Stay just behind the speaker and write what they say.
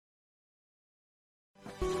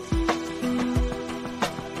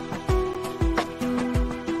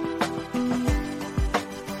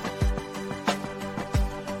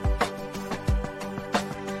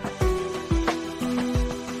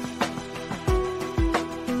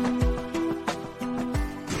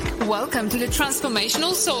Welcome to the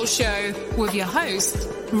Transformational Soul Show with your host,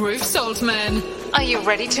 Ruth Saltman. Are you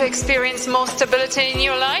ready to experience more stability in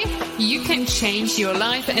your life? You can change your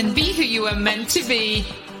life and be who you are meant to be,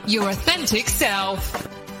 your authentic self.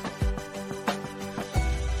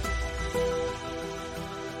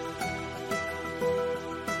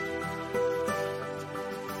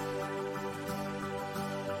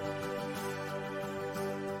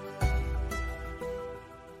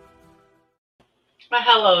 Well,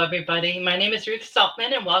 hello, everybody. My name is Ruth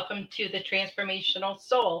Saltman, and welcome to the Transformational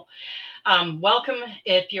Soul. Welcome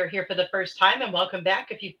if you're here for the first time, and welcome back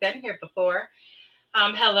if you've been here before.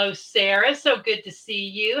 Hello, Sarah. So good to see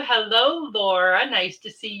you. Hello, Laura. Nice to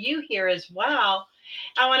see you here as well.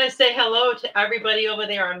 I want to say hello to everybody over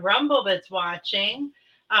there on Rumble that's watching,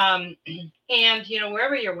 and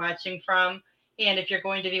wherever you're watching from. And if you're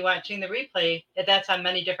going to be watching the replay, that's on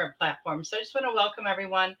many different platforms. So I just want to welcome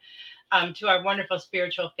everyone to our wonderful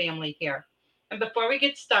spiritual family here. And before we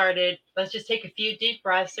get started, let's just take a few deep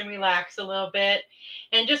breaths and relax a little bit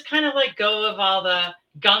and just kind of let go of all the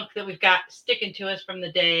gunk that we've got sticking to us from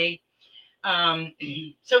the day,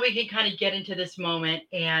 so we can kind of get into this moment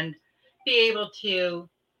and be able to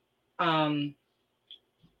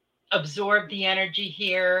absorb the energy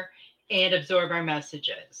here and absorb our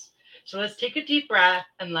messages. So let's take a deep breath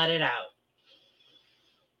and let it out.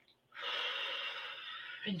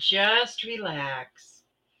 And just relax.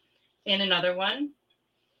 And another one.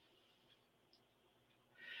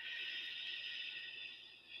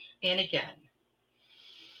 And again.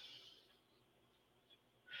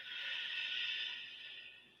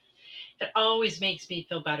 It always makes me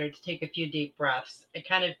feel better to take a few deep breaths. It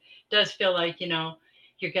kind of does feel like,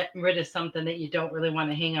 you're getting rid of something that you don't really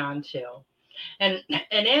want to hang on to. And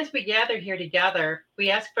as we gather here together,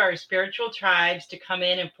 we ask for our spiritual tribes to come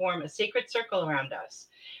in and form a sacred circle around us.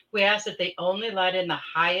 We ask that they only let in the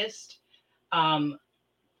highest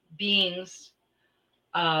beings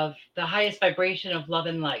of the highest vibration of love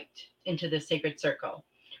and light into this sacred circle.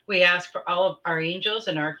 We ask for all of our angels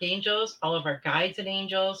and archangels, all of our guides and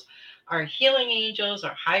angels, our healing angels,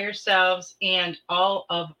 our higher selves, and all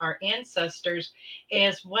of our ancestors,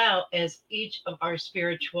 as well as each of our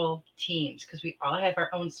spiritual teams, because we all have our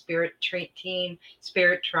own spirit team,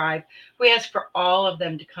 spirit tribe. We ask for all of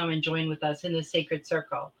them to come and join with us in the sacred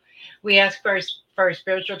circle. We ask for our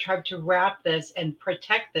spiritual tribe to wrap this and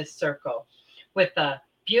protect this circle with a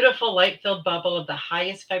beautiful light-filled bubble of the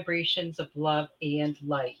highest vibrations of love and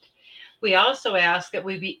light. We also ask that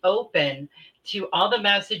we be open to all the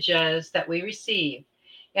messages that we receive,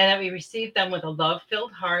 and that we receive them with a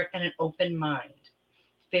love-filled heart and an open mind.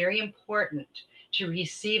 Very important to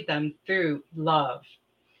receive them through love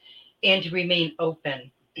and to remain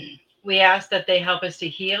open. We ask that they help us to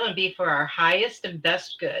heal and be for our highest and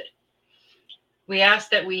best good. We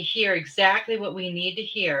ask that we hear exactly what we need to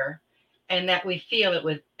hear and that we feel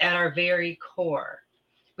it at our very core.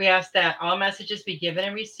 We ask that all messages be given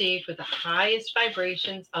and received with the highest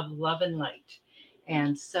vibrations of love and light.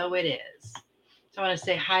 And so it is. So I want to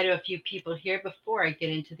say hi to a few people here before I get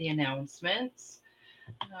into the announcements.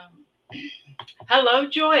 Hello,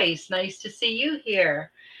 Joyce. Nice to see you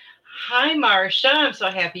here. Hi, Marcia. I'm so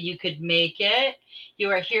happy you could make it. You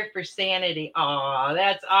are here for sanity. Aw,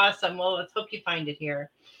 that's awesome. Well, let's hope you find it here.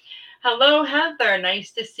 Hello, Heather.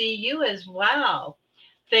 Nice to see you as well.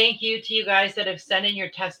 Thank you to you guys that have sent in your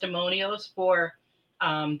testimonials for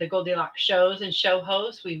the Goldilocks shows and show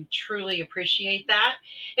hosts. We truly appreciate that.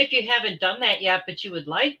 If you haven't done that yet, but you would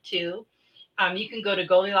like to, you can go to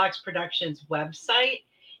Goldilocks Productions website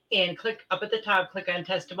and click up at the top, click on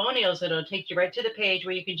testimonials. It'll take you right to the page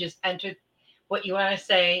where you can just enter what you want to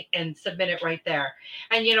say and submit it right there.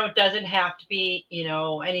 And, it doesn't have to be,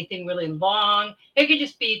 anything really long. It could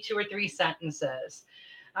just be 2 or 3 sentences.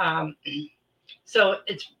 So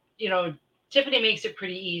it's, Tiffany makes it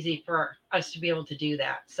pretty easy for us to be able to do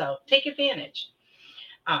that. So take advantage.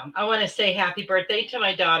 I want to say happy birthday to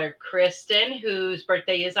my daughter, Kristen, whose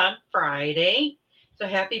birthday is on Friday. So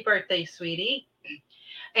happy birthday, sweetie.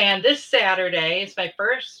 And this Saturday is my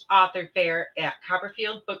first author fair at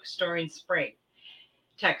Copperfield Bookstore in Spring,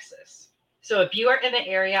 Texas. So if you are in the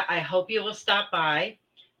area, I hope you will stop by.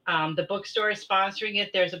 The bookstore is sponsoring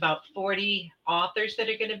it. There's about 40 authors that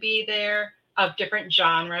are going to be there of different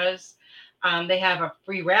genres. They have a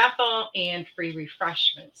free raffle and free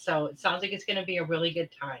refreshments. So it sounds like it's going to be a really good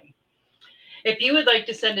time. If you would like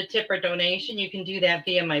to send a tip or donation, you can do that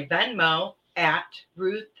via my Venmo at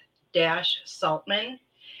Ruth-Saltman.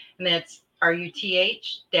 And that's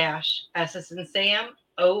RUTH-S as in Sam,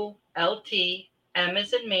 OLT, M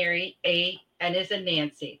as in Mary, A, N as in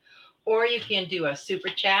Nancy. Or you can do a super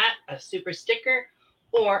chat, a super sticker,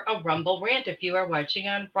 or a Rumble rant if you are watching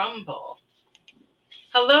on Rumble.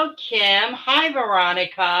 Hello, Kim. Hi,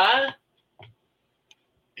 Veronica.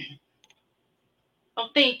 Oh,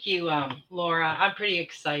 thank you, Laura. I'm pretty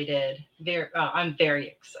excited. I'm very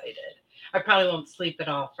excited. I probably won't sleep at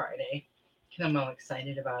all Friday because I'm all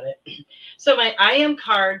excited about it. So my I am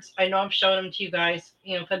cards, I know I've shown them to you guys,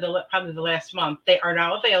 for probably the last month. They are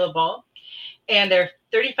now available, and they're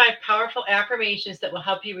 35 powerful affirmations that will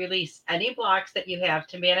help you release any blocks that you have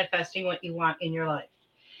to manifesting what you want in your life.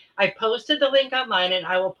 I posted the link online, and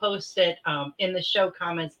I will post it in the show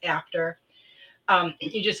comments after.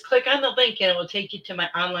 You just click on the link and it will take you to my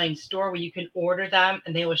online store where you can order them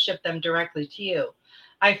and they will ship them directly to you.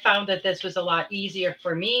 I found that this was a lot easier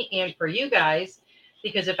for me and for you guys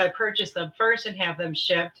because if I purchase them first and have them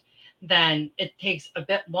shipped, then it takes a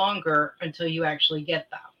bit longer until you actually get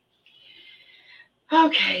them.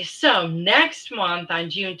 Okay, so next month on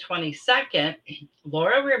June 22nd,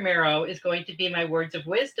 Laura Romero is going to be my Words of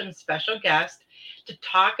Wisdom special guest to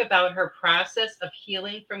talk about her process of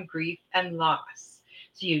healing from grief and loss.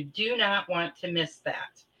 So you do not want to miss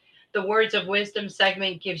that. The Words of Wisdom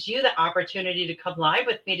segment gives you the opportunity to come live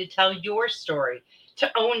with me to tell your story, to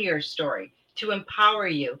own your story, to empower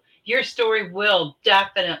you. Your story will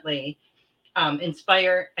definitely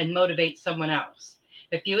inspire and motivate someone else.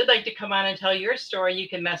 If you would like to come on and tell your story, you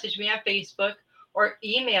can message me on Facebook or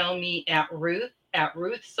email me at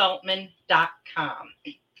ruth@ruthsaltman.com.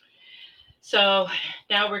 So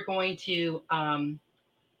now we're going to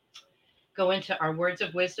go into our Words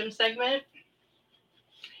of Wisdom segment.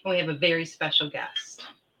 And we have a very special guest.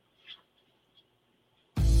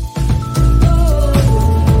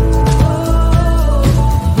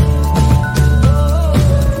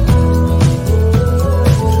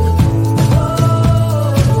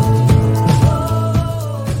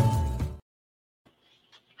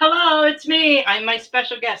 Hello, it's me. I'm my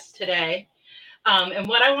special guest today. And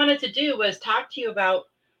what I wanted to do was talk to you about,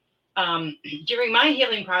 during my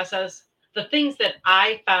healing process, the things that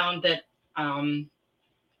I found that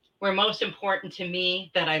were most important to me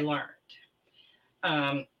that I learned.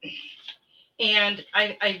 And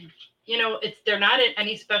they're not in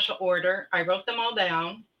any special order. I wrote them all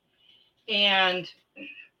down. And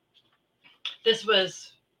this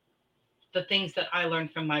was the things that I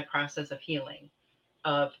learned from my process of healing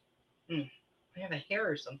I have a hair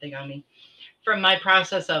or something on me. From my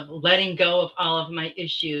process of letting go of all of my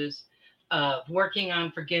issues, of working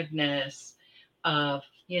on forgiveness, of,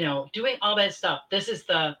 doing all that stuff. This is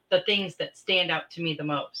the things that stand out to me the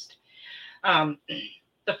most.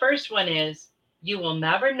 The first one is you will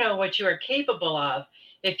never know what you are capable of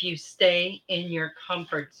if you stay in your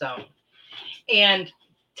comfort zone. And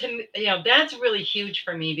that's really huge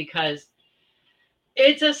for me because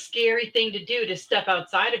it's a scary thing to do, to step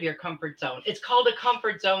outside of your comfort zone. It's called a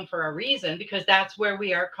comfort zone for a reason because that's where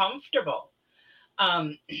we are comfortable.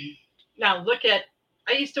 Now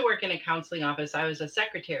I used to work in a counseling office. I was a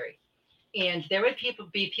secretary, and there would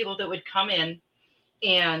be people that would come in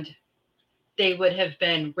and they would have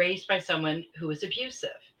been raised by someone who was abusive.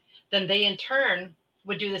 Then they in turn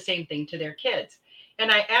would do the same thing to their kids. And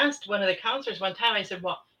I asked one of the counselors one time, I said,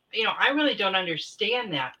 well, I really don't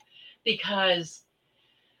understand that because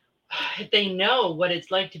if they know what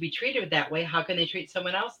it's like to be treated that way, how can they treat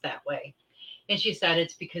someone else that way? And she said,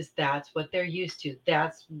 it's because that's what they're used to.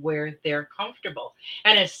 That's where they're comfortable.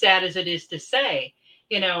 And as sad as it is to say,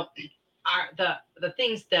 the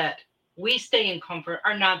things that we stay in comfort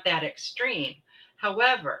are not that extreme.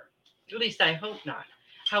 However, at least I hope not.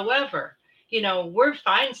 However, we're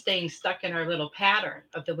fine staying stuck in our little pattern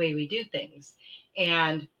of the way we do things.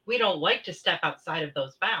 And we don't like to step outside of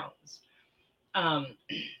those bounds.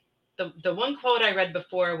 The one quote I read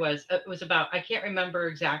before was about, I can't remember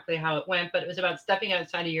exactly how it went, but it was about stepping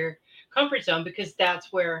outside of your comfort zone because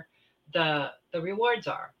that's where the rewards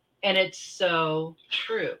are. And it's so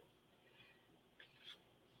true.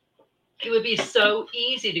 It would be so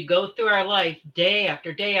easy to go through our life day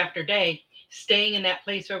after day after day, staying in that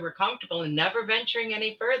place where we're comfortable and never venturing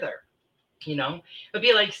any further. It would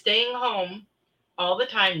be like staying home all the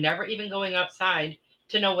time, never even going outside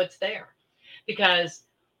to know what's there. Because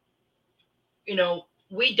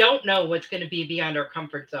we don't know what's going to be beyond our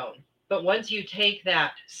comfort zone. But once you take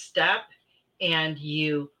that step and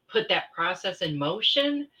you put that process in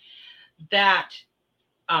motion, that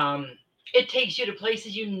it takes you to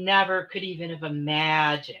places you never could even have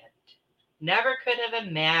imagined. Never could have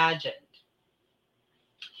imagined.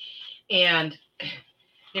 And,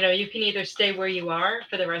 you can either stay where you are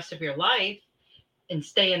for the rest of your life and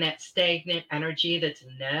stay in that stagnant energy that's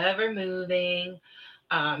never moving.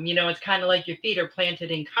 It's kind of like your feet are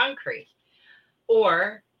planted in concrete.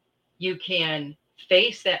 or you can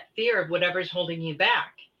face that fear of whatever's holding you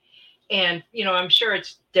back. And, I'm sure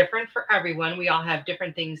it's different for everyone. We all have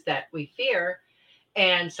different things that we fear.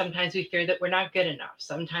 And sometimes we fear that we're not good enough.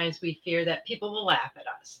 Sometimes we fear that people will laugh at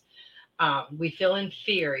us. We feel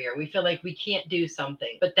inferior. We feel like we can't do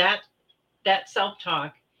something. But that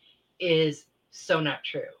self-talk is so not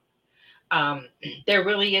true. There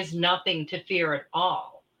really is nothing to fear at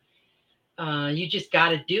all. You just got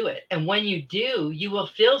to do it. And when you do, you will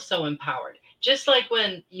feel so empowered. Just like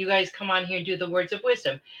when you guys come on here and do the words of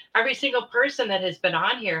wisdom, every single person that has been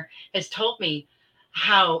on here has told me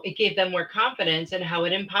how it gave them more confidence and how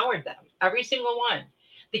it empowered them. Every single one.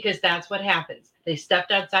 Because that's what happens. They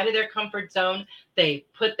stepped outside of their comfort zone. They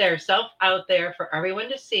put their self out there for everyone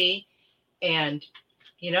to see. And,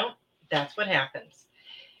 that's what happens.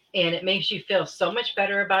 And it makes you feel so much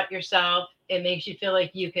better about yourself. It makes you feel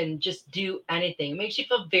like you can just do anything. It makes you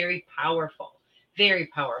feel very powerful, very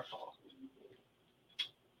powerful.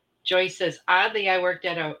 Joyce says, oddly, I worked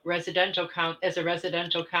at a as a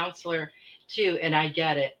residential counselor too, and I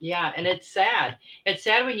get it. Yeah, and it's sad. It's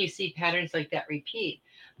sad when you see patterns like that repeat.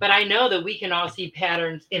 But I know that we can all see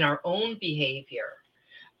patterns in our own behavior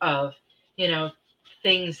of,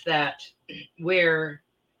 things that we're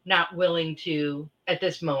not willing to at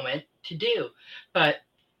this moment to do. But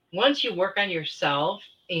once you work on yourself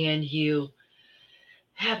and you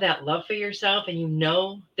have that love for yourself and you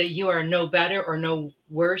know that you are no better or no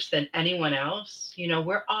worse than anyone else,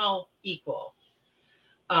 we're all equal.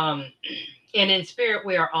 And in spirit,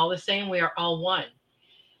 we are all the same. We are all one.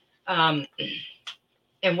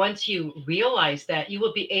 And once you realize that, you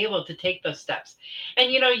will be able to take those steps.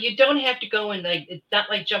 And, you don't have to go and it's not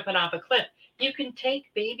like jumping off a cliff. You can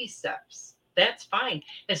take baby steps. That's fine.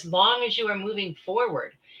 As long as you are moving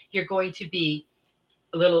forward, you're going to be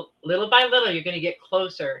little by little, you're going to get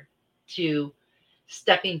closer to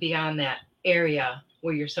stepping beyond that area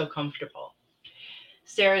where you're so comfortable.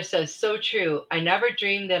 Sarah says, so true. I never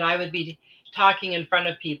dreamed that I would be talking in front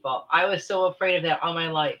of people. I was so afraid of that all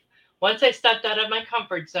my life. Once I stepped out of my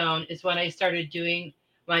comfort zone is when I started doing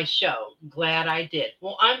my show. Glad I did.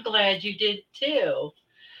 Well, I'm glad you did too.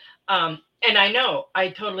 And I know I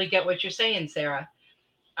totally get what you're saying, Sarah.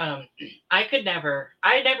 I never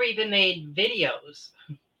even made videos.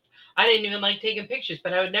 I didn't even like taking pictures,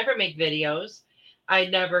 but I would never make videos. I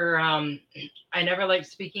never liked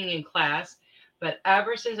speaking in class, but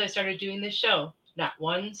ever since I started doing this show, not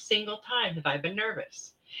one single time have I been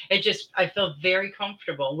nervous. I feel very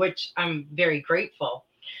comfortable, which I'm very grateful,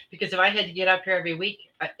 because if I had to get up here every week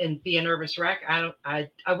and be a nervous wreck, I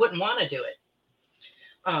wouldn't want to do it.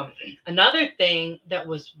 Another thing that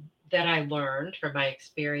I learned from my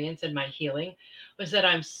experience and my healing was that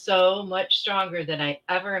I'm so much stronger than I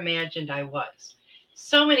ever imagined I was.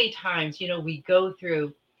 So many times, we go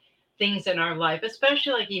through things in our life,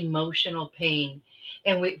 especially like emotional pain,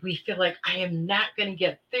 and we feel like I am not going to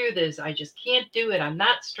get through this. I just can't do it. I'm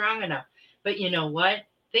not strong enough. But you know what?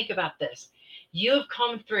 Think about this. You've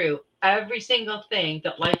come through every single thing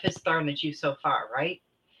that life has thrown at you so far, right?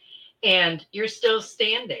 And you're still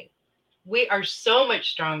standing. We are so much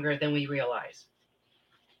stronger than we realize.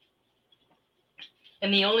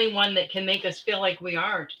 And the only one that can make us feel like we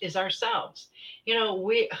aren't is ourselves.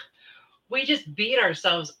 We just beat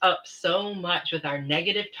ourselves up so much with our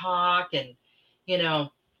negative talk and and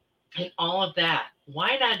all of that.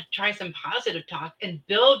 Why not try some positive talk and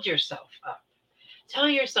build yourself up? Tell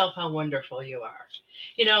yourself how wonderful you are.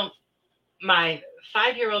 My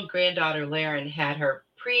 5-year-old granddaughter, Laren, had her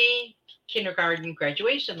pre-kindergarten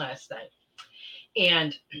graduation last night.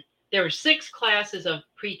 And there were 6 classes of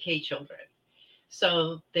pre-K children.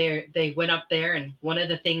 So they went up there, and one of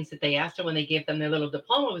the things that they asked her when they gave them their little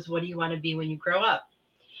diploma was, what do you want to be when you grow up?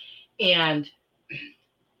 And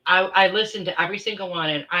I listened to every single one,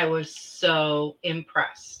 and I was so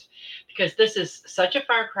impressed, because this is such a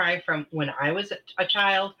far cry from when I was a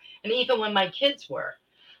child, and even when my kids were.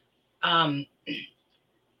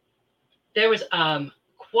 There was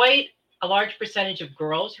quite a large percentage of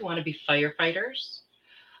girls who want to be firefighters.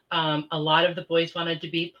 A lot of the boys wanted to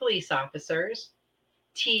be police officers,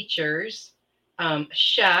 teachers,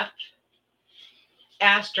 chef,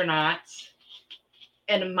 astronauts,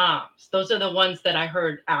 and moms. Those are the ones that I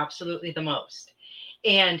heard absolutely the most.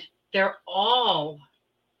 And they're all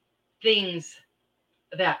things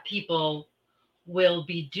that people will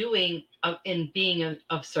be doing in being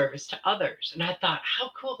of service to others. And I thought,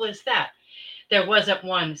 how cool is that? There wasn't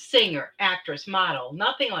one singer, actress, model,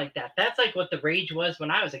 nothing like that. That's like what the rage was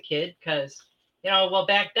when I was a kid, because,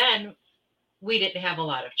 back then we didn't have a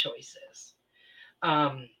lot of choices.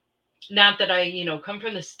 Not that I, come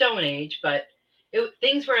from the Stone Age, but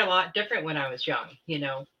things were a lot different when I was young.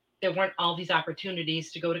 There weren't all these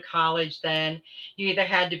opportunities to go to college then. You either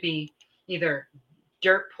had to be either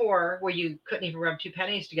dirt poor, where you couldn't even rub two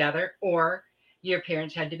pennies together, or your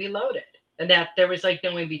parents had to be loaded. And that there was like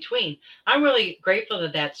no in between. I'm really grateful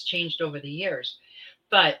that that's changed over the years.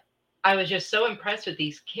 But I was just so impressed with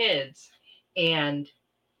these kids. And,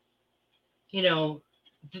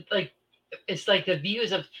 like, it's like the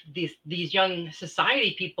views of these young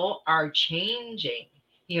society people are changing.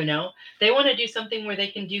 They want to do something where they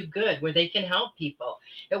can do good, where they can help people.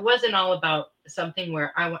 It wasn't all about something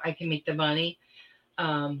where I can make the money,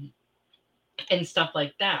 and stuff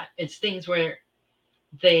like that. It's things where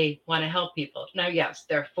they want to help people. Now, yes,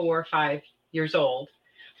 they're 4 or 5 years old,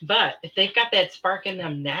 but if they've got that spark in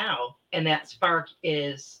them now, and that spark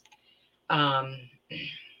is um,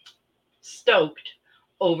 stoked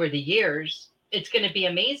over the years, it's going to be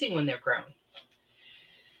amazing when they're grown.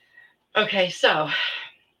 Okay, so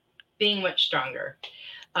being much stronger.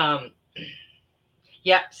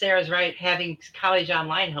 Yeah, Sarah's right. Having college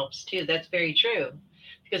online helps too. That's very true,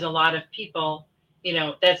 because a lot of people,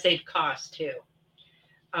 that saved costs too.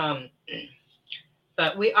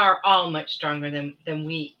 But we are all much stronger than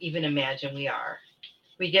we even imagine we are.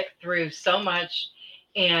 We get through so much.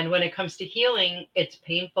 And when it comes to healing, it's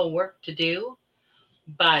painful work to do,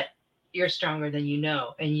 but you're stronger than you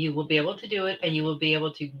know, and you will be able to do it, and you will be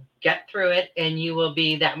able to get through it, and you will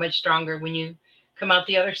be that much stronger when you come out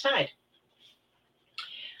the other side.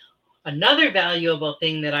 Another valuable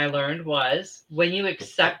thing that I learned was when you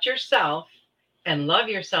accept yourself and love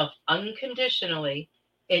yourself unconditionally,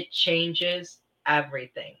 it changes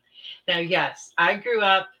everything. Now, yes, I grew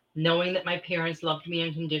up knowing that my parents loved me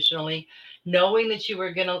unconditionally, knowing that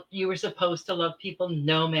you were supposed to love people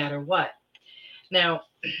no matter what. Now,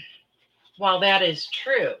 while that is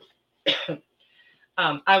true,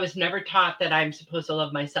 I was never taught that I'm supposed to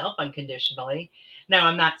love myself unconditionally. Now,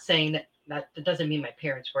 I'm not saying that doesn't mean my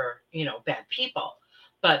parents were, bad people,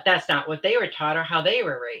 but that's not what they were taught or how they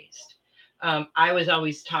were raised. I was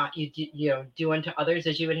always taught do unto others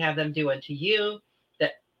as you would have them do unto you,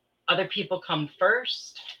 that other people come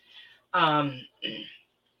first. And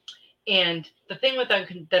the thing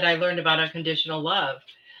that I learned about unconditional love,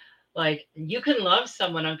 like, you can love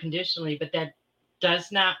someone unconditionally, but that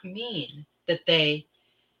does not mean that they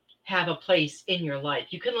have a place in your life.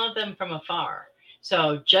 You can love them from afar.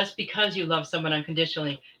 So just because you love someone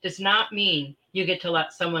unconditionally does not mean you get to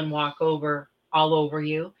let someone walk all over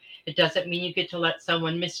you. It doesn't mean you get to let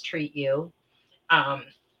someone mistreat you,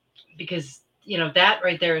 because that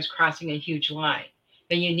right there is crossing a huge line,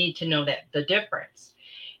 and you need to know that the difference.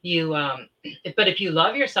 But if you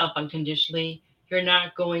love yourself unconditionally, you're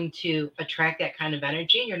not going to attract that kind of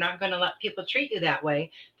energy. You're not going to let people treat you that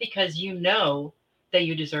way, because you know that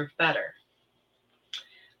you deserve better.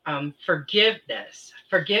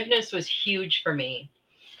 Forgiveness was huge for me.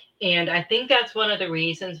 And I think that's one of the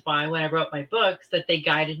reasons why, when I wrote my books, that they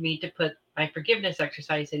guided me to put my forgiveness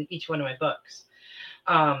exercise in each one of my books.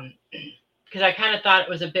 Because I kind of thought it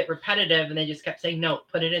was a bit repetitive, and they just kept saying, no,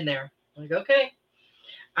 put it in there. I'm like, okay.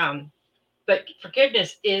 But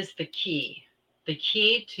forgiveness is the key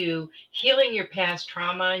to healing your past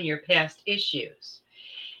trauma and your past issues.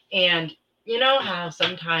 And you know how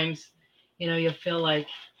sometimes, you feel like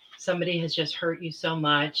somebody has just hurt you so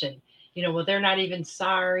much, and, well, they're not even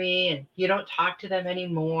sorry, and you don't talk to them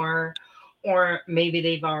anymore. Or maybe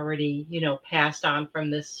they've already, passed on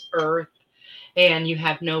from this earth, and you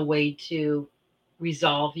have no way to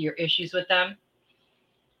resolve your issues with them.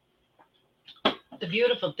 The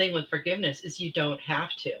beautiful thing with forgiveness is you don't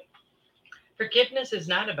have to. Forgiveness is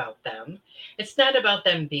not about them. It's not about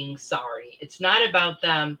them being sorry. It's not about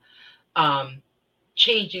them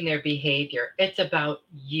changing their behavior. It's about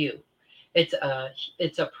you. It's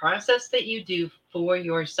a process that you do for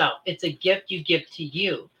yourself. It's a gift you give to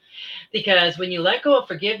you. Because when you let go of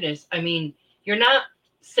forgiveness, I mean, you're not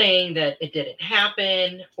saying that it didn't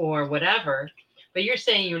happen or whatever, but you're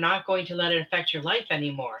saying you're not going to let it affect your life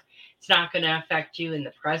anymore. It's not going to affect you in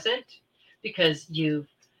the present, because you've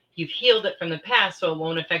healed it from the past, so it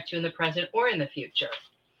won't affect you in the present or in the future.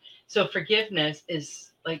 So forgiveness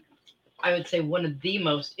is, like, I would say, one of the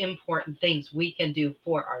most important things we can do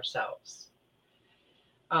for ourselves.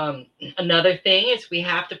 Another thing is we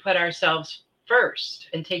have to put ourselves first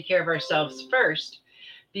and take care of ourselves first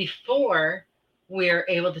before we're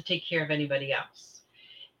able to take care of anybody else.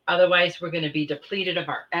 Otherwise, we're going to be depleted of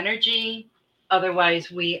our energy.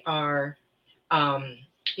 Otherwise, we are, we're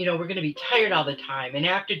going to be tired all the time. And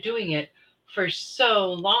after doing it for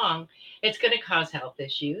so long, it's going to cause health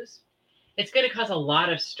issues. It's going to cause a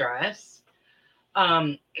lot of stress.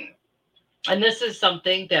 And this is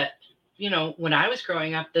something that, when I was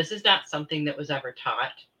growing up, this is not something that was ever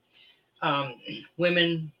taught.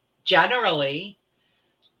 Women generally,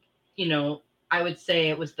 you know, I would say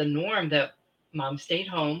it was the norm that mom stayed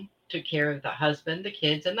home, took care of the husband, the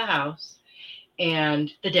kids, and the house,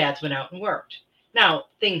 and the dads went out and worked. Now,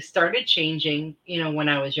 things started changing, when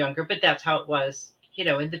I was younger, but that's how it was,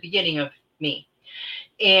 in the beginning of me.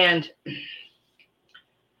 And,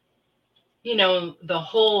 the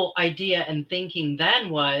whole idea and thinking then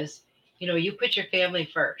was, you put your family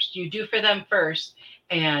first, you do for them first.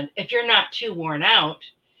 And if you're not too worn out,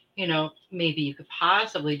 maybe you could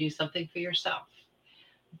possibly do something for yourself.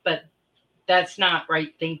 But that's not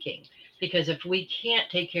right thinking, because if we can't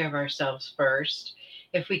take care of ourselves first,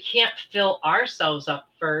 if we can't fill ourselves up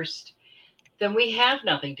first, then we have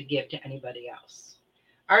nothing to give to anybody else.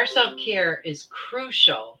 Our self-care is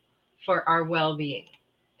crucial for our well-being.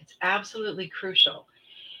 It's absolutely crucial.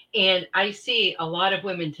 And I see a lot of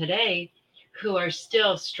women today who are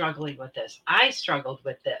still struggling with this. I struggled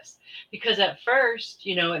with this because at first,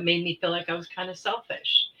 it made me feel like I was kind of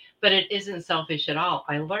selfish, but it isn't selfish at all.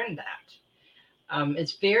 I learned that.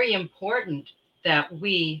 It's very important that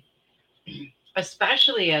we,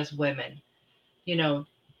 especially as women, you know,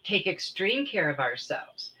 take extreme care of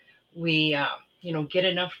ourselves. We, get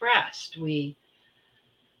enough rest. We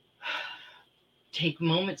take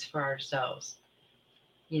moments for ourselves.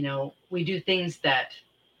 We do things that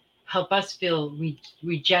help us feel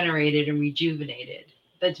regenerated and rejuvenated.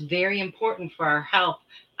 That's very important for our health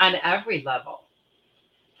on every level,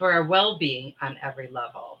 for our well being on every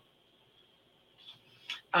level.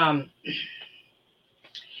 Um,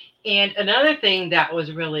 and another thing that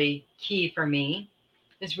was really key for me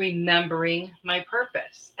is remembering my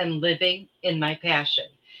purpose and living in my passion.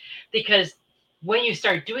 Because when you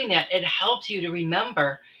start doing that, it helps you to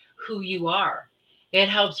remember who you are. It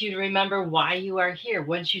helps you to remember why you are here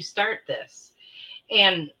once you start this.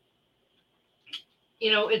 And,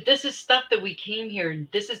 this is stuff that we came here,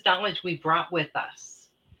 this is knowledge we brought with us.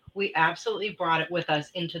 We absolutely brought it with us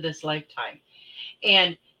into this lifetime.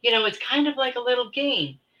 And, it's kind of like a little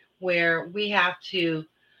game where we have to,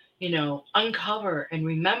 uncover and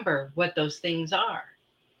remember what those things are.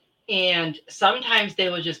 And sometimes they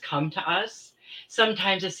will just come to us.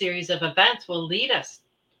 Sometimes a series of events will lead us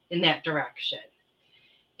in that direction.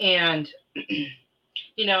 And,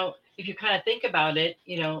 if you kind of think about it,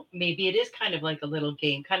 maybe it is kind of like a little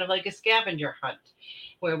game, kind of like a scavenger hunt,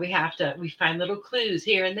 where we find little clues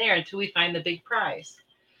here and there until we find the big prize.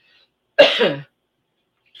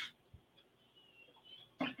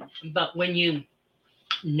 But when you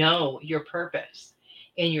know your purpose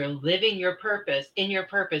and you're living your purpose in your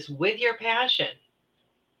purpose with your passion,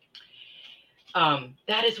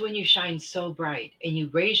 that is when you shine so bright and you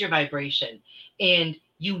raise your vibration and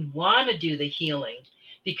you want to do the healing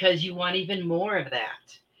because you want even more of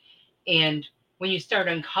that. And when you start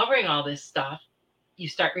uncovering all this stuff, you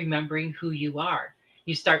start remembering who you are.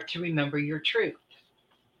 You start to remember your truth.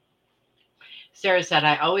 Sarah said,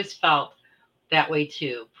 I always felt that way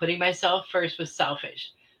too. Putting myself first was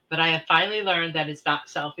selfish, but I have finally learned that it's not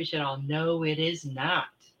selfish at all. No, it is not.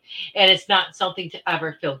 And it's not something to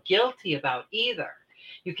ever feel guilty about either.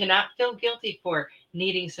 You cannot feel guilty for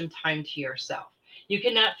needing some time to yourself. You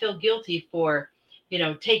cannot feel guilty for,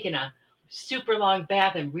 taking a super long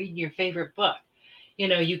bath and reading your favorite book.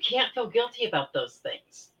 You can't feel guilty about those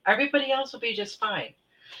things. Everybody else will be just fine.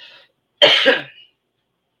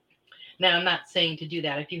 Now, I'm not saying to do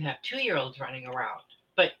that if you have 2-year-olds running around,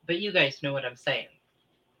 but you guys know what I'm saying.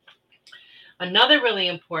 Another really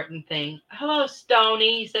important thing. Hello,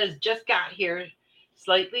 Stony. He says, just got here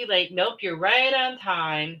slightly late. Nope, you're right on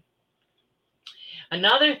time.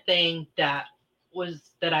 Another thing that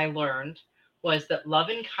I learned was that love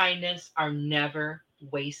and kindness are never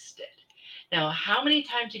wasted. Now, how many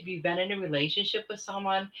times have you been in a relationship with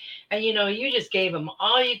someone and you just gave them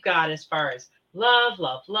all you got as far as love,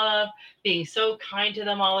 love, love, being so kind to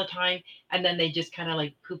them all the time, and then they just kind of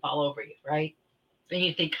like poop all over you, right? And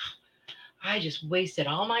you think, I just wasted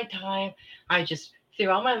all my time. I just threw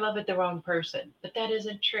all my love at the wrong person. But that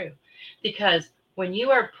isn't true. Because when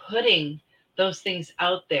you are putting those things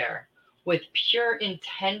out there with pure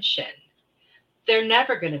intention, they're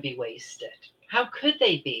never going to be wasted. How could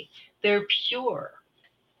they be? They're pure.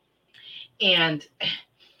 And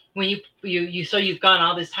when you've gone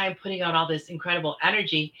all this time putting out all this incredible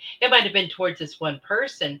energy, it might have been towards this one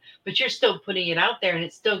person, but you're still putting it out there and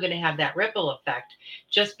it's still going to have that ripple effect.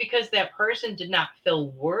 Just because that person did not feel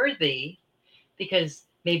worthy, because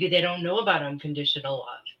maybe they don't know about unconditional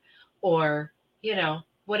love, or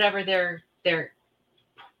whatever they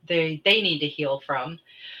need to heal from,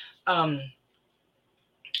 And,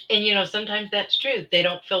 sometimes that's true. They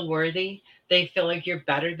don't feel worthy. They feel like you're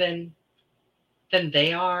better than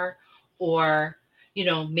they are. Or,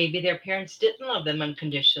 maybe their parents didn't love them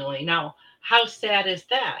unconditionally. Now, how sad is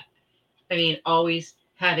that? I mean, always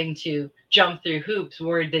having to jump through hoops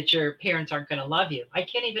worried that your parents aren't going to love you. I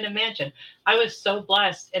can't even imagine. I was so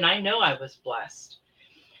blessed, and I know I was blessed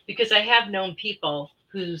because I have known people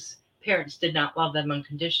whose parents did not love them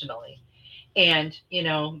unconditionally. And,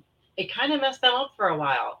 it kind of messed them up for a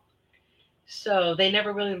while. So they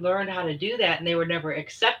never really learned how to do that. And they were never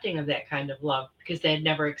accepting of that kind of love because they had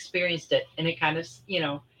never experienced it. And it kind of,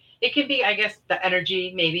 it can be, I guess, the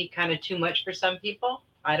energy maybe kind of too much for some people.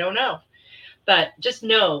 I don't know. But just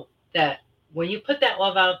know that when you put that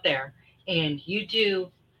love out there and you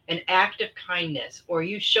do an act of kindness or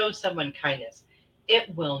you show someone kindness,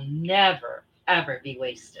 it will never, ever be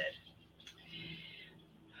wasted.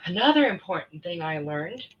 Another important thing I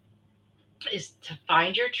learned is to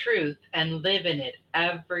find your truth and live in it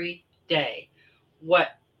every day.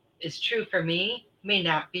 What is true for me may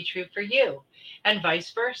not be true for you, and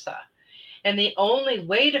vice versa. And the only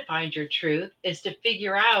way to find your truth is to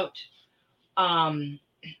figure out um,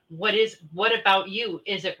 what about you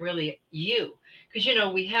isn't really you.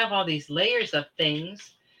 Because we have all these layers of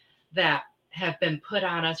things that have been put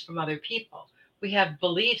on us from other people. We have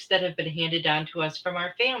beliefs that have been handed down to us from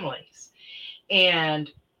our families.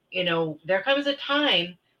 And, there comes a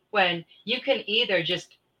time when you can either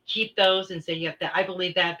just keep those and say, yeah, I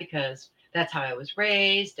believe that because that's how I was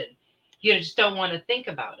raised. And you just don't want to think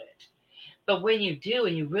about it. But when you do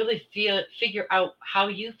and you really figure out how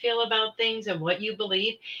you feel about things and what you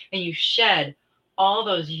believe, and you shed all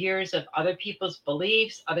those years of other people's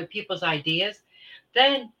beliefs, other people's ideas,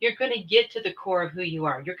 then you're going to get to the core of who you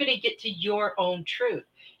are. You're going to get to your own truth.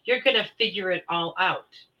 You're going to figure it all out.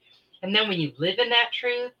 And then when you live in that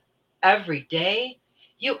truth every day,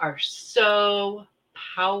 you are so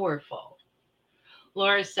powerful.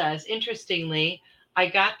 Laura says, interestingly, I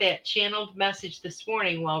got that channeled message this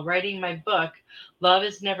morning while writing my book, Love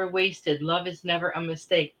is Never Wasted. Love is Never a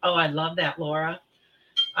Mistake. Oh, I love that, Laura.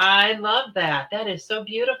 I love that. That is so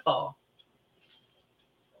beautiful.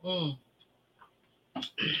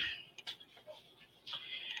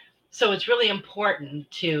 So it's really important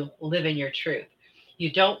to live in your truth.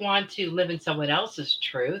 You don't want to live in someone else's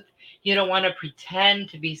truth. You don't want to pretend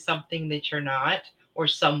to be something that you're not or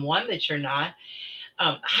someone that you're not.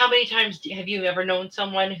 How many times have you ever known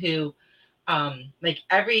someone who, like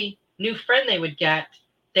every new friend they would get,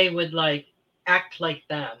 they would like act like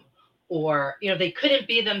them, or they couldn't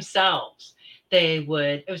be themselves. It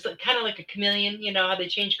was kind of like a chameleon. You know how they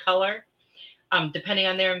change color depending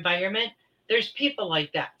on their environment. There's people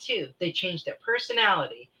like that too. They change their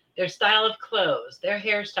personality, their style of clothes, their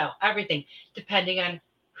hairstyle, everything, depending on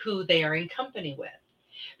who they are in company with,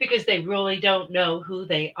 because they really don't know who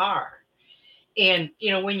they are. And,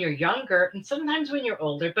 when you're younger, and sometimes when you're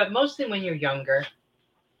older, but mostly when you're younger,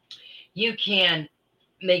 you can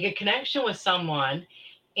make a connection with someone.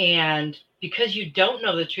 And because you don't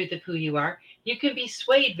know the truth of who you are, you can be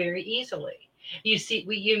swayed very easily. You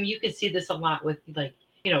can see this a lot with like,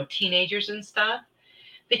 teenagers and stuff,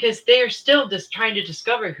 because they're still just trying to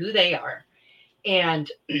discover who they are. And,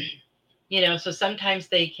 so sometimes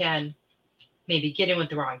they can maybe get in with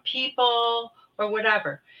the wrong people or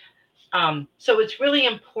whatever. So it's really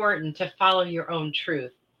important to follow your own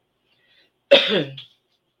truth.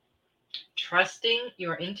 Trusting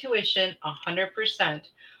your intuition 100%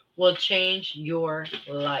 will change your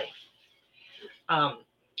life.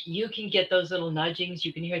 You can get those little nudgings.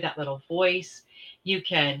 You can hear that little voice. You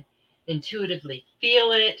can intuitively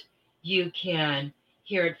feel it. You can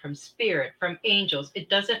hear it from spirit, from angels. It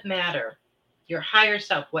doesn't matter. Your higher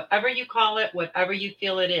self, whatever you call it, whatever you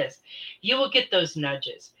feel it is, you will get those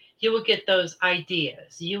nudges. You will get those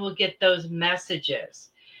ideas. You will get those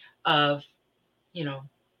messages of,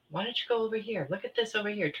 why don't you go over here? Look at this over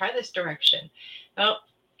here. Try this direction. Oh,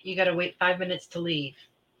 you got to wait 5 minutes to leave.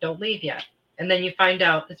 Don't leave yet. And then you find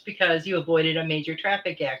out it's because you avoided a major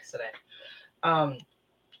traffic accident.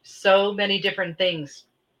 So many different things.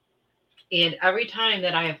 And every time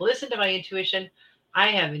that I have listened to my intuition, I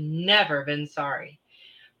have never been sorry.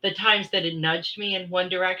 The times that it nudged me in one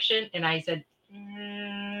direction and I said,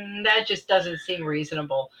 that just doesn't seem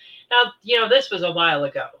reasonable. Now, this was a while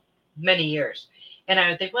ago, many years. And I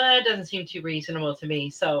would think, well, it doesn't seem too reasonable to me.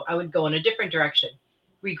 So I would go in a different direction,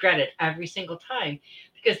 regret it every single time,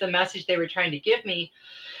 because the message they were trying to give me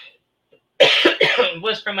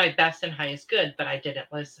was for my best and highest good, but I didn't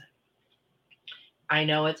listen. I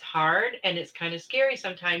know it's hard and it's kind of scary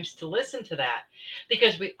sometimes to listen to that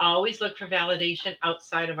because we always look for validation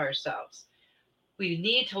outside of ourselves. We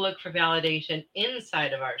need to look for validation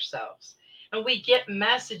inside of ourselves. And we get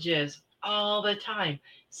messages all the time.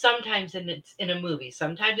 Sometimes it's in a movie,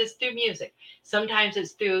 sometimes it's through music, sometimes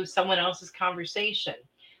it's through someone else's conversation.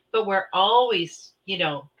 But we're always,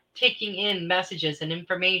 taking in messages and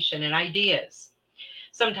information and ideas.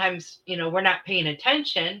 Sometimes, we're not paying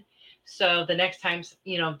attention. So the next time,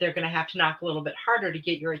 they're going to have to knock a little bit harder to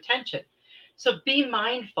get your attention. So be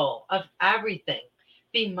mindful of everything.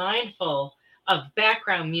 Be mindful of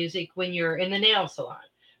background music when you're in the nail salon.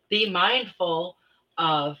 Be mindful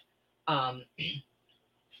of um,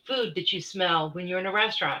 food that you smell when you're in a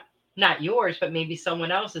restaurant. Not yours, but maybe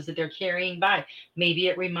someone else's that they're carrying by. Maybe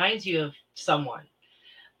it reminds you of someone.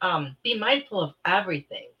 Be mindful of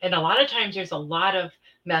everything. And a lot of times there's a lot of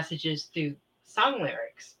messages through song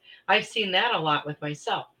lyrics. I've seen that a lot with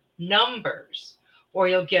myself. Numbers, or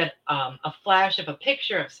you'll get a flash of a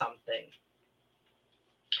picture of something.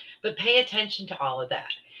 But pay attention to all of that.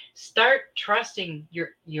 Start trusting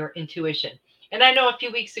your intuition. And I know a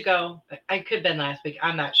few weeks ago, I could have been last week,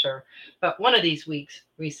 I'm not sure, but one of these weeks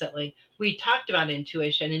recently, we talked about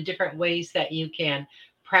intuition in different ways that you can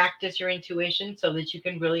practice your intuition so that you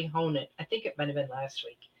can really hone it. I think it might have been last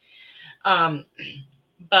week. Um,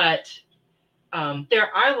 but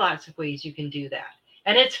there are lots of ways you can do that.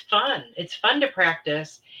 And it's fun. It's fun to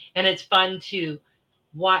practice, and it's fun to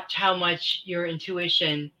watch how much your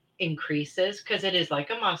intuition increases because it is like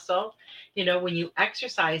a muscle. When you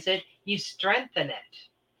exercise it, you strengthen it.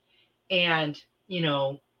 And,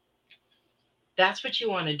 that's what you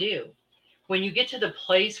want to do. When you get to the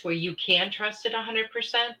place where you can trust it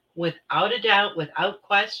 100%, without a doubt, without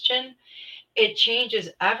question, it changes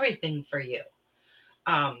everything for you.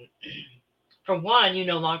 Um, for one, you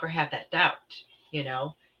no longer have that doubt. You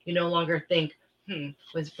know, you no longer think,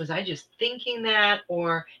 was I just thinking that,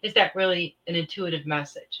 or is that really an intuitive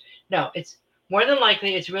message? No, it's more than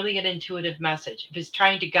likely it's really an intuitive message. If it's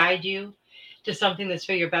trying to guide you to something that's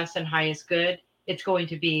for your best and highest good, it's going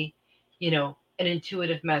to be, an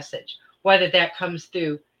intuitive message. Whether that comes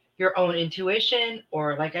through your own intuition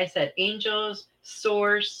or, like I said, angels,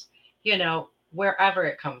 source, wherever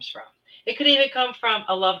it comes from. It could even come from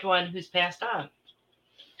a loved one who's passed on.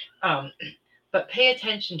 Um, but pay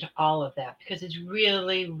attention to all of that because it's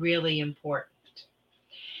really, really important.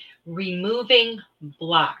 Removing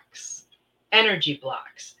blocks, energy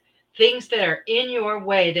blocks, things that are in your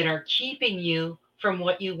way that are keeping you from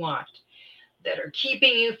what you want, that are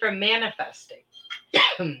keeping you from manifesting,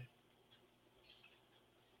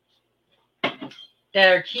 that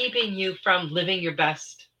are keeping you from living your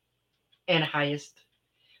best and highest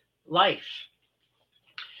life.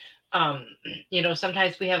 Um,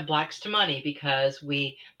 sometimes we have blocks to money because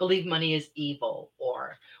we believe money is evil,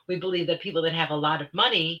 or we believe that people that have a lot of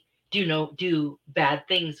money do bad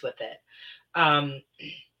things with it. Um,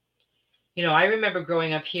 I remember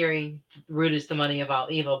growing up hearing root is the money of all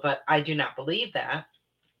evil, but I do not believe that.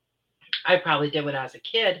 I probably did when I was a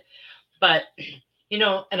kid, but and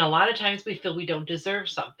a lot of times we feel we don't deserve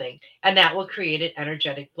something, and that will create an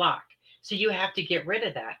energetic block. So you have to get rid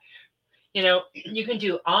of that. You can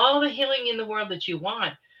do all the healing in the world that you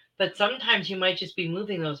want, but sometimes you might just be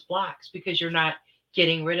moving those blocks because you're not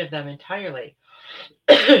getting rid of them entirely.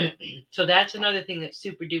 So that's another thing that's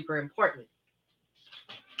super duper important.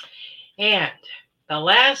 And the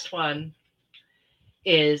last one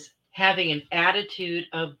is having an attitude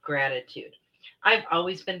of gratitude. I've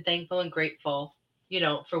always been thankful and grateful,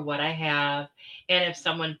 for what I have. And if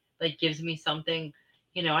someone like gives me something,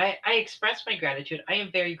 I express my gratitude. I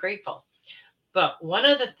am very grateful. But one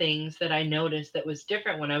of the things that I noticed that was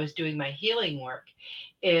different when I was doing my healing work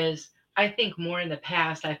is I think more in the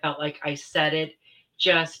past, I felt like I said it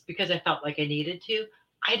just because I felt like I needed to.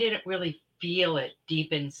 I didn't really feel it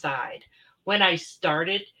deep inside. When I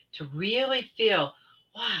started to really feel,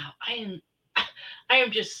 wow, I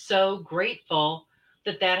am just so grateful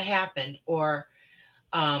that that happened. Or,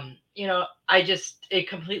 it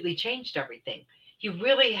completely changed everything. You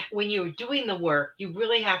really, when you're doing the work, you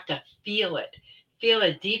really have to feel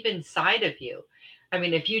it deep inside of you. I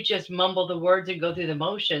mean, if you just mumble the words and go through the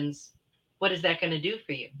motions, what is that going to do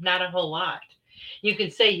for you? Not a whole lot. You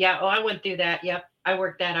can say, yeah, oh, I went through that. Yep, I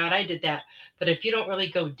worked that out. I did that. But if you don't really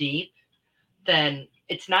go deep, then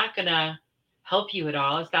it's not going to help you at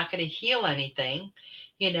all. It's not going to heal anything.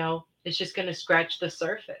 It's just going to scratch the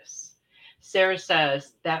surface. Sarah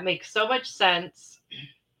says, that makes so much sense.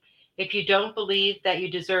 If you don't believe that you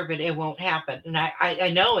deserve it, it won't happen. And I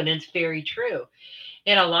know, and it's very true.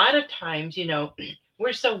 And a lot of times,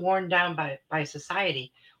 we're so worn down by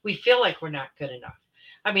society. We feel like we're not good enough.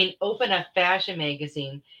 I mean, open a fashion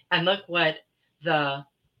magazine and look what the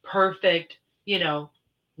perfect, you know,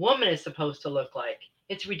 woman is supposed to look like.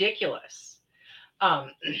 It's ridiculous.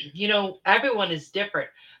 Everyone is different,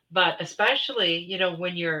 but especially,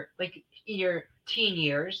 when you're like your teen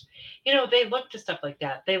years, they look to stuff like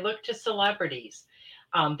that. They look to celebrities.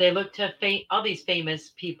 They look to all these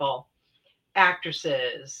famous people,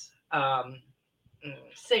 actresses,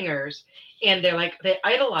 singers, and they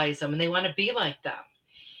idolize them and they want to be like them.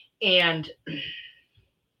 And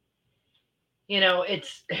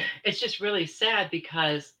it's it's just really sad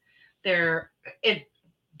because they're it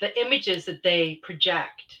the images that they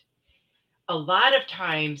project a lot of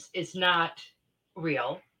times is not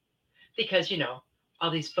real because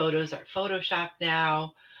all these photos are photoshopped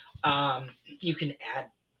now. You can add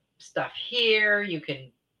stuff here, you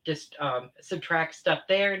can just subtract stuff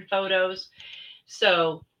there in photos.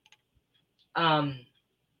 So um,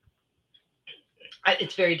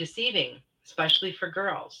 it's very deceiving, especially for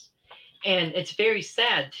girls. And it's very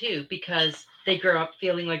sad too because they grow up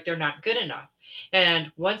feeling like they're not good enough.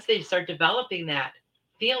 And once they start developing that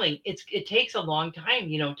feeling, it takes a long time,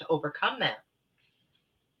 to overcome that.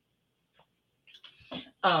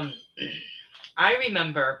 Um, I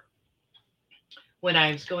remember when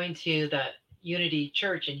I was going to the Unity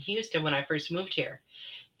Church in Houston when I first moved here,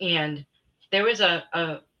 and there was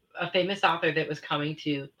a famous author that was coming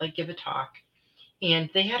to like give a talk, and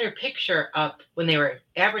they had her picture up when they were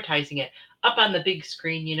advertising it up on the big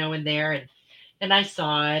screen, in there, and I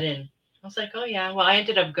saw it, and I was like, oh yeah. Well, I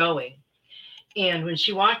ended up going, and when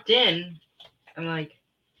she walked in, I'm like,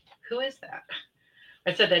 who is that?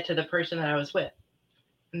 I said that to the person that I was with,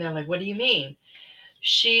 and they're like, what do you mean?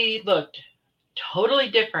 She looked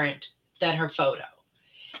totally different than her photo.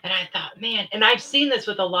 And I thought, man, and I've seen this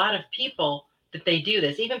with a lot of people that they do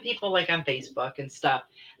this, even people like on Facebook and stuff.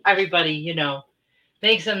 Everybody,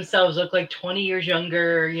 makes themselves look like 20 years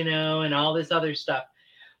younger, and all this other stuff.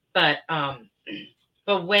 But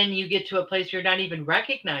when you get to a place where you're not even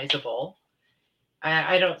recognizable,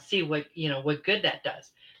 I don't see what good that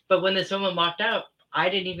does. But when this woman walked out, I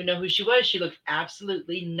didn't even know who she was. She looked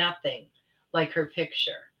absolutely nothing like her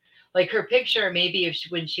picture. Like her picture, maybe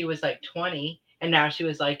when she was like 20 and now she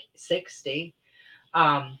was like 60.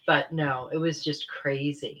 But no, it was just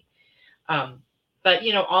crazy. But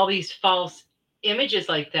all these false images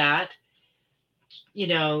like that,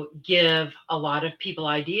 give a lot of people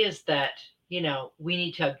ideas that, we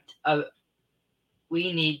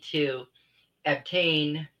need to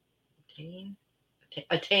obtain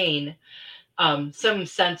attain some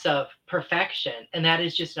sense of perfection, and that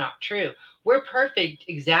is just not true. We're perfect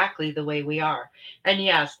exactly the way we are, and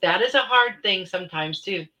yes, that is a hard thing sometimes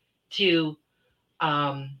to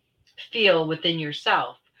feel within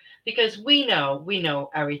yourself, because we know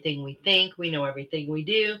everything we think, we know everything we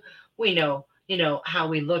do, we know how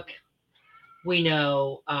we look, we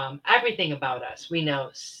know everything about us, we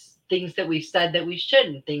know things that we've said that we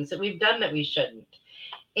shouldn't, things that we've done that we shouldn't,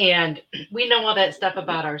 and we know all that stuff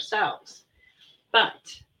about ourselves.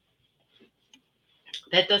 But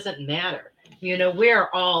that doesn't matter. We're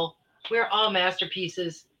all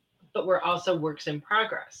masterpieces, but we're also works in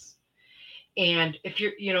progress. And if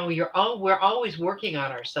we're always working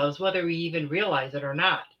on ourselves, whether we even realize it or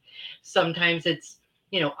not. Sometimes it's,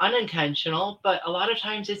 unintentional, but a lot of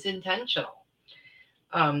times it's intentional.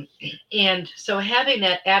 And so having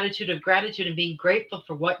that attitude of gratitude and being grateful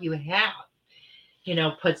for what you have,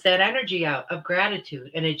 puts that energy out of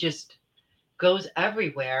gratitude, and it just goes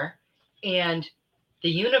everywhere. And the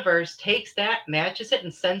universe takes that, matches it,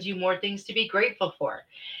 and sends you more things to be grateful for.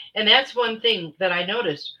 And that's one thing that I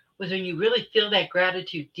noticed was when you really feel that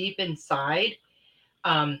gratitude deep inside,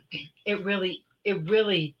 it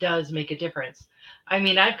really does make a difference. I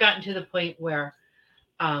mean, I've gotten to the point where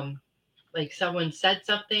like someone said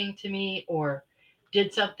something to me or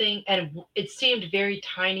did something, and it seemed very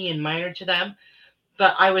tiny and minor to them,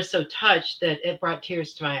 but I was so touched that it brought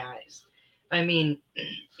tears to my eyes. I mean,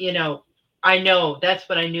 I know that's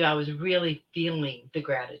what I knew. I was really feeling the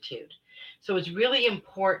gratitude. So it's really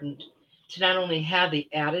important to not only have the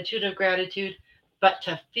attitude of gratitude, but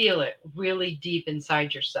to feel it really deep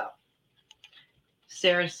inside yourself.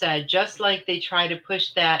 Sarah said, just like they try to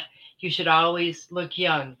push that, you should always look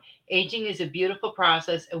young. Aging is a beautiful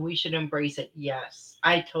process and we should embrace it. Yes,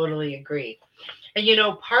 I totally agree. And,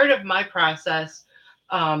 part of my process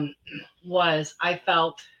was I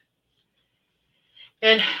felt,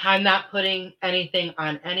 and I'm not putting anything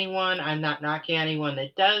on anyone. I'm not knocking anyone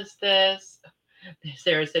that does this.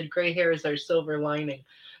 Sarah said, gray hair is our silver lining.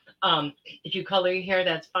 If you color your hair,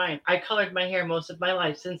 that's fine. I colored my hair most of my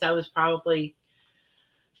life since I was probably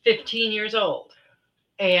 15 years old.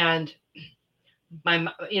 And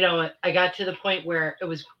I got to the point where it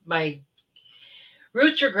was my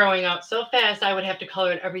roots were growing out so fast, I would have to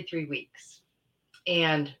color it every 3 weeks.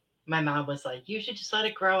 And my mom was like, you should just let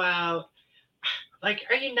it grow out. Like,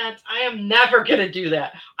 are you nuts? I am never going to do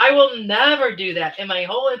that. I will never do that in my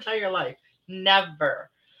whole entire life.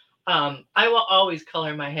 Never. I will always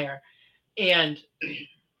color my hair. And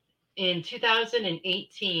in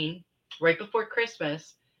 2018, right before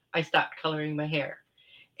Christmas, I stopped coloring my hair.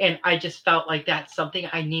 And I just felt like that's something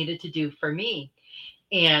I needed to do for me.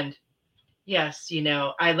 And yes,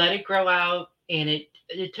 I let it grow out, and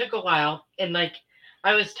it took a while. And like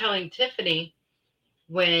I was telling Tiffany,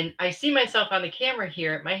 when I see myself on the camera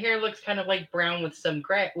here, my hair looks kind of like brown with some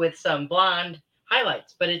gray, with some blonde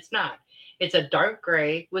highlights, but it's not. It's a dark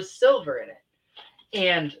gray with silver in it.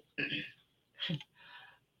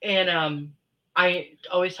 And I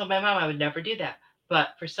always told my mom I would never do that.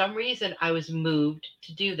 But for some reason, I was moved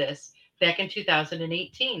to do this back in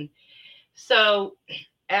 2018. So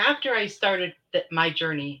after I started my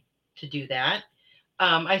journey to do that,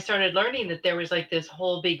 I started learning that there was like this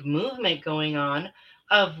whole big movement going on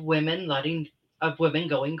of women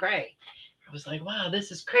going gray. I was like, wow,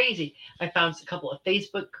 this is crazy. I found a couple of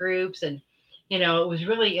Facebook groups, and it was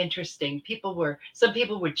really interesting. Some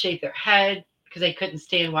people would shave their head because they couldn't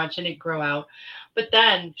stand watching it grow out. But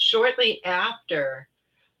then shortly after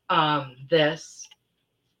this,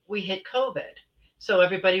 we hit COVID. So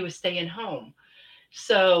everybody was staying home.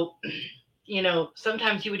 So,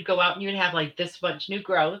 sometimes you would go out and you would have like this much new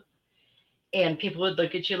growth, and people would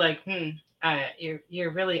look at you like,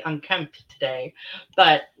 you're really unkempt today.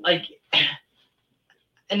 But like,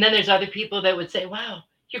 and then there's other people that would say, wow,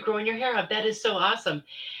 you're growing your hair out. That is so awesome.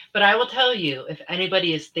 But I will tell you, if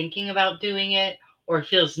anybody is thinking about doing it or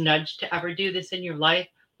feels nudged to ever do this in your life,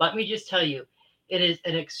 let me just tell you, it is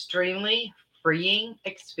an extremely freeing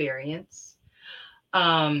experience.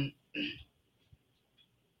 I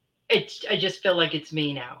just feel like it's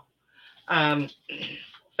me now.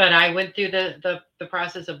 But I went through the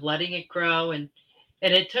process of letting it grow, and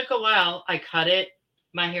it took a while. I cut it.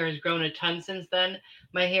 My hair has grown a ton since then.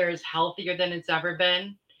 My hair is healthier than it's ever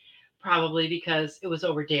been, probably because it was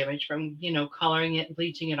over damaged from, coloring it and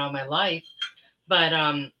bleaching it all my life. But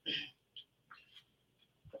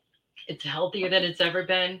it's healthier than it's ever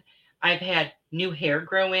been. I've had new hair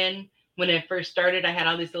grow in. When I first started, I had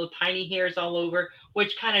all these little tiny hairs all over,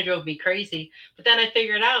 which kind of drove me crazy. But then I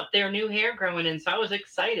figured out there are new hair growing in, so I was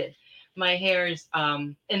excited. My hair is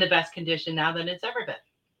in the best condition now than it's ever been.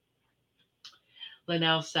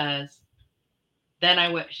 Linnell says,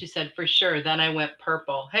 she said, for sure, then I went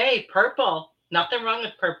purple. Hey, purple. Nothing wrong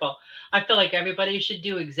with purple. I feel like everybody should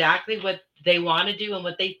do exactly what they want to do and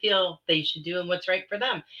what they feel they should do and what's right for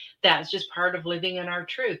them. That's just part of living in our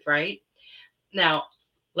truth, right? Now,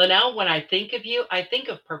 Linnell, when I think of you, I think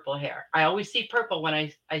of purple hair. I always see purple when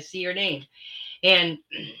I see your name.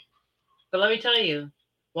 But let me tell you,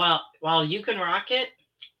 while you can rock it,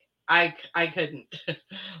 I couldn't.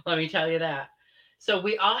 Let me tell you that. So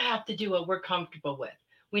we all have to do what we're comfortable with.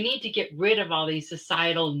 We need to get rid of all these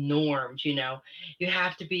societal norms. You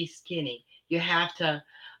have to be skinny. You have to,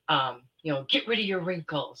 get rid of your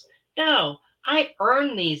wrinkles. No, I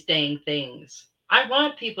earn these dang things. I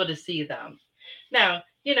want people to see them. Now,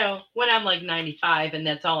 when I'm like 95 and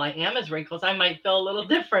that's all I am is wrinkles, I might feel a little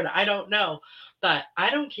different. I don't know, but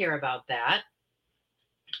I don't care about that.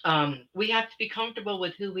 We have to be comfortable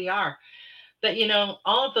with who we are. But,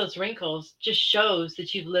 all of those wrinkles just shows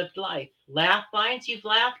that you've lived life. Laugh lines, you've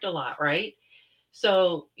laughed a lot, right?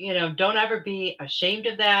 So, don't ever be ashamed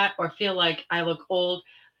of that or feel like I look old.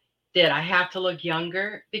 Did I have to look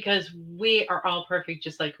younger? Because we are all perfect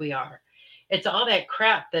just like we are. It's all that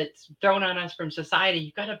crap that's thrown on us from society.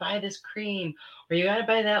 You got to buy this cream or you got to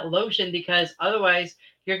buy that lotion because otherwise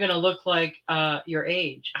you're going to look like your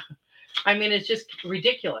age. I mean, it's just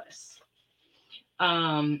ridiculous.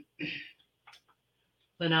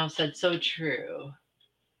 Linnell said, so true.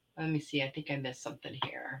 Let me see. I think I missed something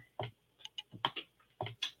here.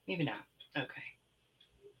 Maybe not. Okay.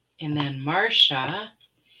 And then Marsha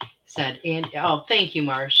said, oh, thank you,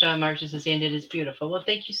 Marsha. Marsha says, and it is beautiful. Well,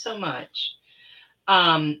 thank you so much.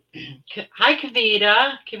 Hi,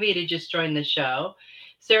 Kavita. Kavita just joined the show.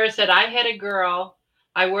 Sarah said, I had a girl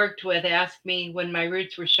I worked with ask me when my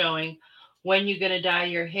roots were showing, when you going to dye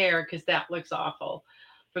your hair? Because that looks awful.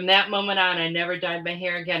 From that moment on, I never dyed my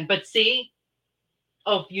hair again. But see,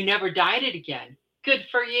 you never dyed it again. Good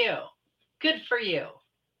for you. Good for you.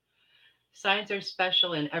 Signs are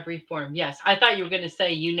special in every form. Yes, I thought you were going to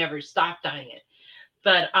say you never stopped dying it.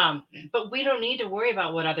 But we don't need to worry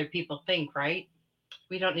about what other people think, right?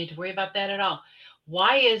 We don't need to worry about that at all.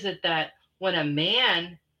 Why is it that when a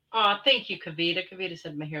man, oh, thank you, Kavita. Kavita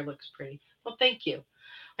said my hair looks pretty. Well, thank you.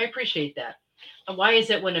 I appreciate that. And why is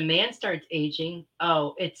it when a man starts aging,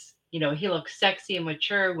 oh, it's, he looks sexy and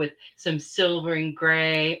mature with some silver and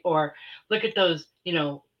gray, or look at those,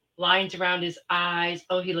 lines around his eyes.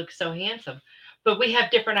 Oh, he looks so handsome. But we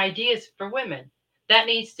have different ideas for women. That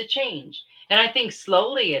needs to change. And I think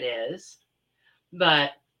slowly it is,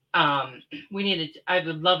 but we needed, I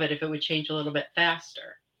would love it if it would change a little bit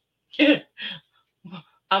faster.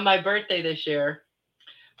 On my birthday this year,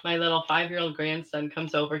 my little 5-year-old grandson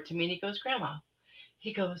comes over to me and he goes, Grandma,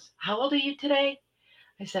 he goes, how old are you today?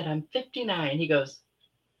 I said, I'm 59. He goes,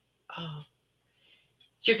 oh,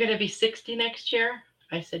 you're going to be 60 next year?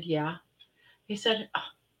 I said, yeah. He said, oh,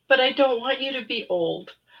 but I don't want you to be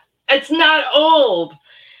old. It's not old.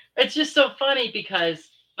 It's just so funny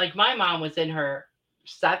because, like, my mom was in her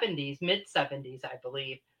 70s, mid 70s, I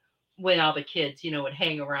believe, when all the kids, would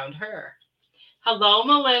hang around her. Hello,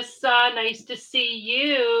 Melissa. Nice to see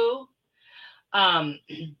you. Um,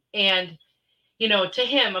 and to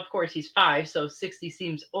him, of course, he's 5, so 60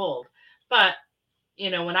 seems old. But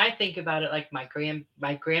when I think about it, like my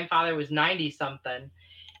grandfather was 90 something,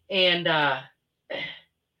 and I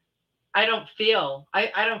don't feel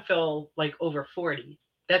like over 40.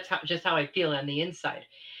 That's just how I feel on the inside.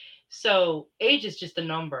 So age is just a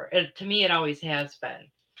number. To me, it always has been.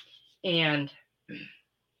 And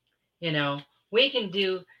we can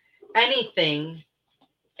do anything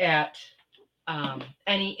at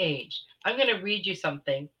any age. I'm going to read you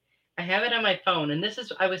something. I have it on my phone. And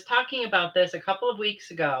I was talking about this a couple of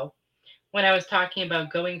weeks ago when I was talking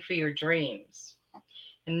about going for your dreams.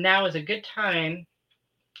 And now is a good time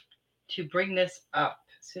to bring this up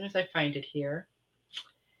as soon as I find it here,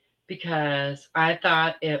 because I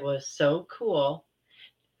thought it was so cool,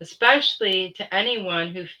 especially to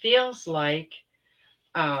anyone who feels like,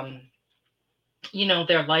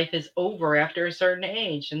 their life is over after a certain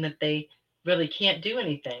age and that they really can't do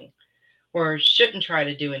anything or shouldn't try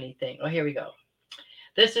to do anything. Oh, here we go.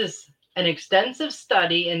 This is an extensive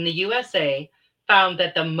study in the USA found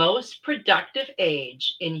that the most productive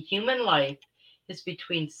age in human life is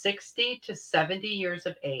between 60 to 70 years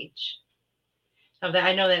of age. Now,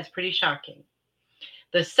 I know that's pretty shocking.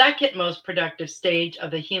 The second most productive stage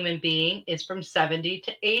of the human being is from 70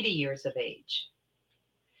 to 80 years of age.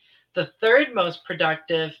 The third most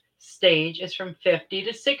productive stage is from 50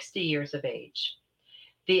 to 60 years of age.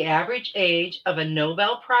 The average age of a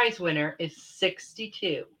Nobel Prize winner is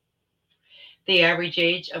 62. The average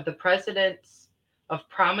age of the presidents of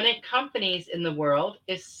prominent companies in the world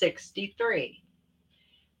is 63.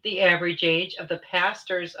 The average age of the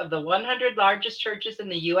pastors of the 100 largest churches in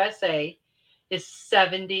the USA is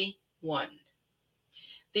 71.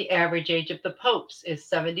 The average age of the popes is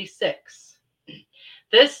 76.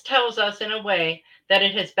 This tells us in a way that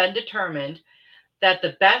it has been determined that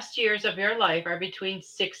the best years of your life are between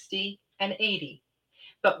 60 and 80.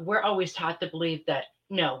 But we're always taught to believe that,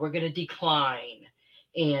 no, we're going to decline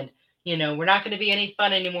and, we're not going to be any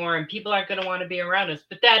fun anymore and people aren't going to want to be around us.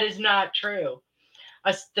 But that is not true.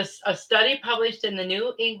 A study published in the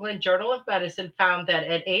New England Journal of Medicine found that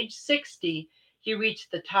at age 60, you reach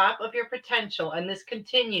the top of your potential, and this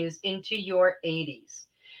continues into your 80s.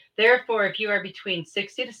 Therefore, if you are between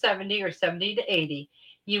 60 to 70 or 70 to 80,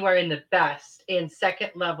 you are in the best and second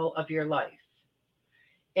level of your life.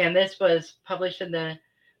 And this was published in the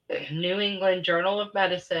New England Journal of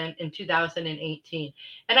Medicine in 2018.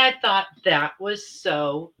 And I thought that was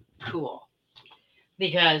so cool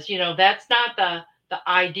because, that's not the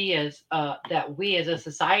ideas that we as a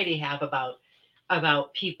society have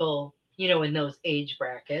about people, in those age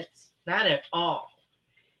brackets. Not at all,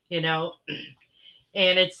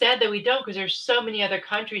 And it's sad that we don't, because there's so many other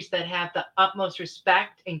countries that have the utmost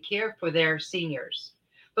respect and care for their seniors.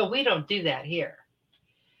 But we don't do that here.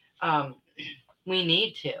 We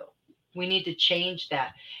need to. We need to change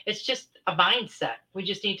that. It's just a mindset. We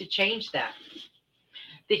just need to change that.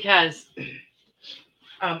 Because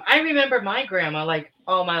I remember my grandma, like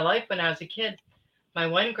all my life when I was a kid. My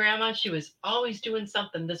one grandma, she was always doing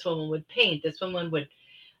something. This woman would paint. This woman would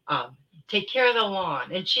take care of the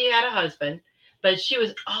lawn. And she had a husband, but she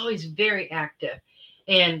was always very active.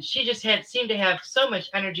 And she just seemed to have so much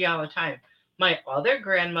energy all the time. My other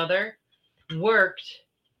grandmother worked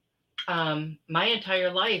my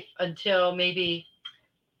entire life until maybe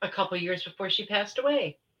a couple years before she passed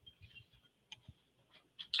away.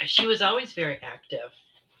 She was always very active.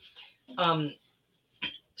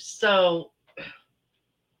 So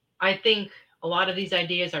I think a lot of these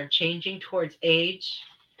ideas are changing towards age,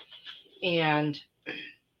 and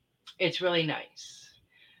it's really nice.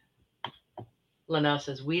 Linnell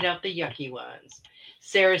says, weed out the yucky ones.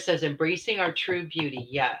 Sarah says, embracing our true beauty.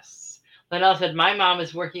 Yes. Linnell said, my mom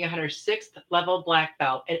is working on her 6th level black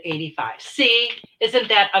belt at 85. See, isn't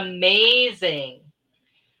that amazing?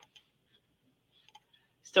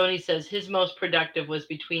 Stony says, his most productive was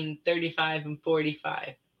between 35 and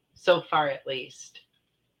 45, so far at least.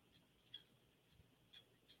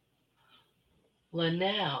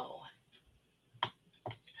 Linnell,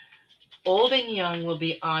 old and young will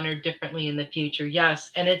be honored differently in the future.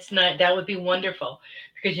 Yes, and it's not, that would be wonderful,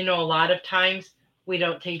 because a lot of times we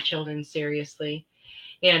don't take children seriously.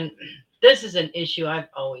 And this is an issue I've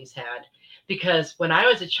always had, because when I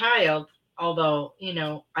was a child, although,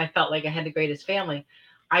 I felt like I had the greatest family,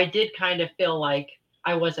 I did kind of feel like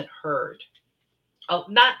I wasn't heard.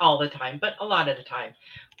 Not all the time, but a lot of the time.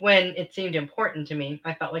 When it seemed important to me,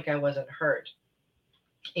 I felt like I wasn't heard.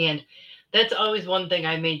 And that's always one thing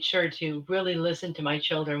I made sure to really listen to my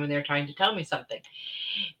children when they're trying to tell me something.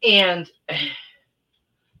 And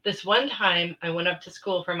this one time I went up to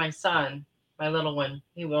school for my son, my little one.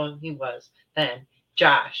 He was then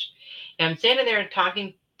Josh. And I'm standing there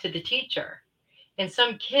talking to the teacher, and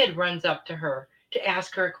some kid runs up to her to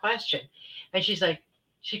ask her a question. And she's like,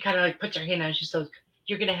 she kind of like puts her hand on, she says,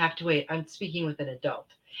 you're going to have to wait. I'm speaking with an adult.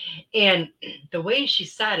 And the way she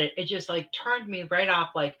said it, it just like turned me right off.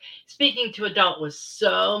 Like, speaking to adult was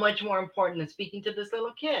so much more important than speaking to this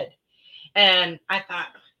little kid. And I thought,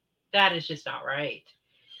 that is just not right.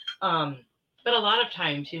 But a lot of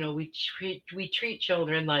times, we treat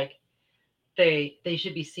children like they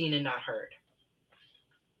should be seen and not heard.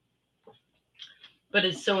 But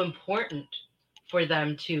it's so important for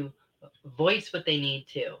them to voice what they need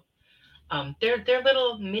to. They're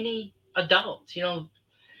little mini adults,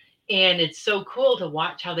 and it's so cool to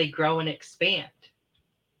watch how they grow and expand.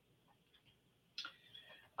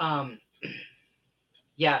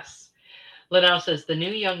 Yes. Linnell says the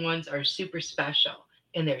new young ones are super special,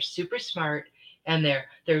 and they're super smart, and they're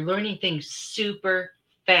learning things super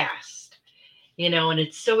fast, and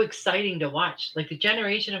it's so exciting to watch. Like the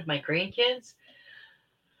generation of my grandkids,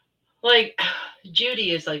 like Judy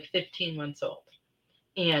is like 15 months old,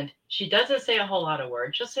 and she doesn't say a whole lot of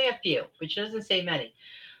words. She'll say a few, but she doesn't say many.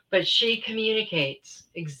 But she communicates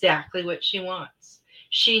exactly what she wants.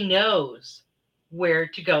 She knows where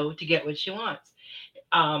to go to get what she wants.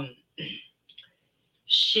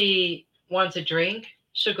 She wants a drink,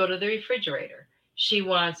 she'll go to the refrigerator. She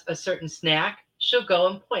wants a certain snack, she'll go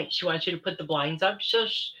and point. She wants you to put the blinds up,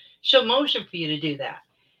 she'll motion for you to do that.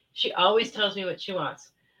 She always tells me what she wants.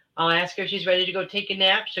 I'll ask her if she's ready to go take a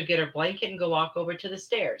nap. She'll get her blanket and go walk over to the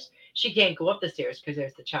stairs. She can't go up the stairs because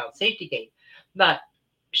there's the child safety gate. But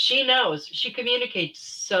she knows. She communicates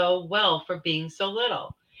so well for being so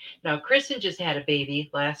little. Now, Kristen just had a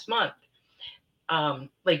baby last month.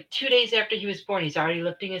 Like 2 days after he was born, he's already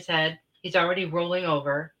lifting his head. He's already rolling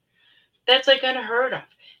over. That's like unheard of.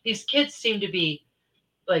 These kids seem to be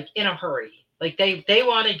like in a hurry. Like they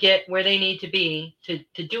want to get where they need to be to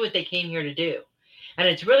do what they came here to do. And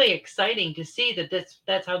it's really exciting to see that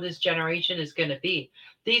that's how this generation is going to be.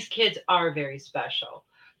 These kids are very special.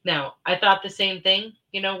 Now, I thought the same thing,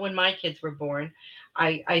 when my kids were born.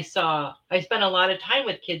 I spent a lot of time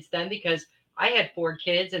with kids then, because I had 4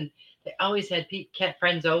 kids, and they always had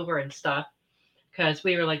friends over and stuff, because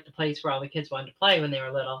we were like the place where all the kids wanted to play when they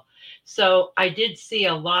were little. So I did see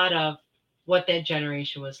a lot of what that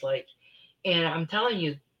generation was like. And I'm telling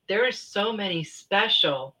you, there are so many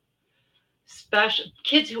special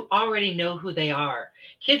kids who already know who they are,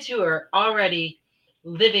 kids who are already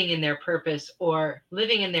living in their purpose or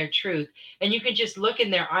living in their truth. And you can just look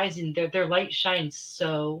in their eyes, and their light shines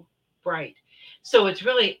so bright. So it's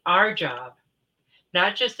really our job,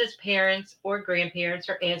 not just as parents or grandparents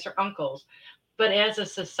or aunts or uncles, but as a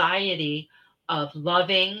society of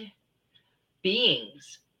loving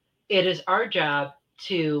beings. It is our job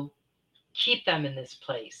to keep them in this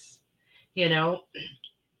place.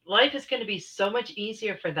 Life is going to be so much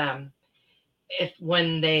easier for them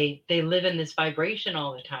when they live in this vibration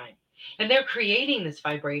all the time. And they're creating this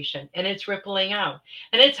vibration, and it's rippling out,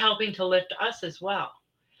 and it's helping to lift us as well.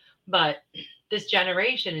 But this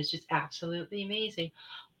generation is just absolutely amazing.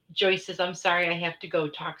 Joyce says, I'm sorry, I have to go.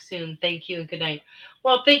 Talk soon. Thank you and good night.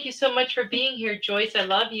 Well, thank you so much for being here, Joyce. I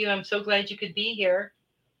love you. I'm so glad you could be here.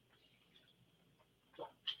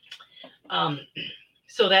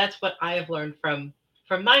 So that's what I have learned from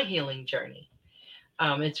my healing journey.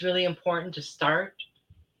 It's really important to start,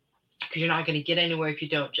 because you're not going to get anywhere if you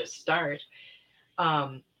don't just start.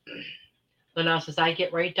 Linnell says, I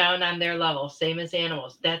get right down on their level, same as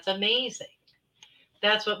animals. That's amazing.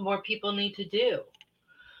 That's what more people need to do.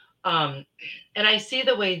 Um, and I see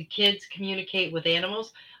the way the kids communicate with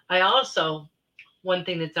animals. I also, one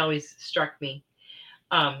thing that's always struck me,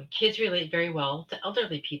 kids relate very well to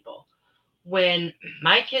elderly people. When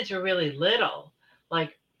my kids were really little,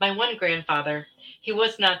 like my one grandfather, he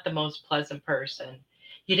was not the most pleasant person.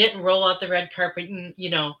 You didn't roll out the red carpet and,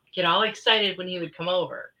 get all excited when he would come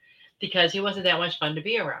over because he wasn't that much fun to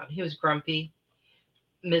be around. He was grumpy,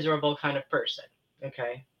 miserable kind of person.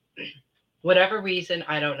 Okay. Whatever reason,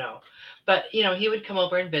 I don't know. But, he would come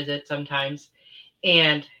over and visit sometimes.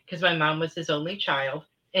 And because my mom was his only child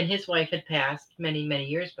and his wife had passed many, many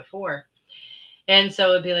years before. And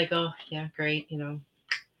so it'd be like, oh, yeah, great.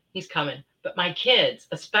 He's coming. But my kids,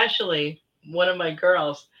 especially one of my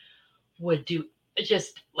girls, would do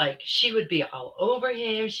just like she would be all over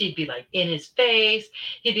him. She'd be like in his face.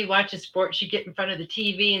 He'd be watching sports. She'd get in front of the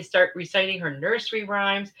TV and start reciting her nursery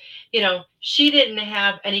rhymes. She didn't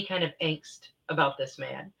have any kind of angst about this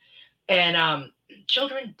man. And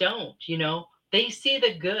children don't, they see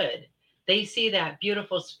the good. They see that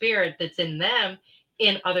beautiful spirit that's in them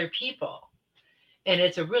in other people. And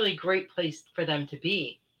it's a really great place for them to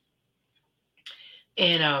be.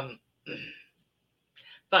 And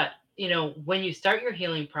but when you start your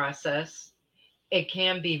healing process, it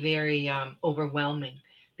can be very overwhelming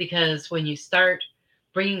because when you start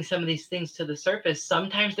bringing some of these things to the surface,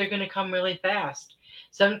 sometimes they're going to come really fast.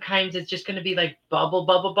 Sometimes it's just going to be like bubble,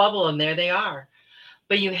 bubble, bubble, and there they are.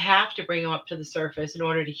 But you have to bring them up to the surface in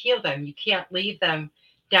order to heal them. You can't leave them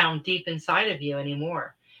down deep inside of you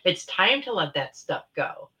anymore. It's time to let that stuff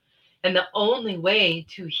go. And the only way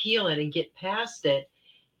to heal it and get past it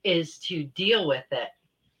is to deal with it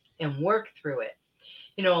and work through it.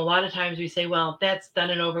 A lot of times we say, well, that's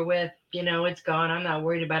done and over with. It's gone. I'm not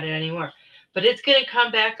worried about it anymore. But it's going to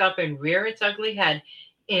come back up and rear its ugly head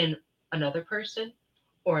in another person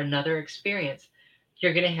or another experience.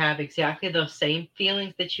 You're going to have exactly those same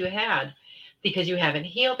feelings that you had because you haven't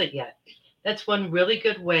healed it yet. That's one really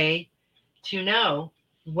good way to know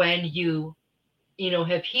when you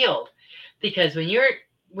have healed, because when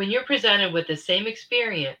you're presented with the same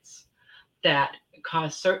experience that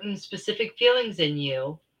caused certain specific feelings in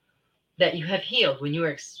you that you have healed, when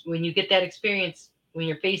you get that experience, when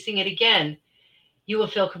you're facing it again, you will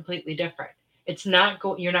feel completely different. It's not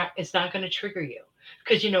going to trigger you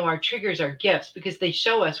because our triggers are gifts because they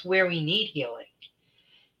show us where we need healing.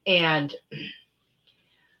 And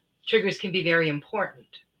triggers can be very important.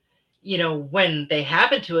 When they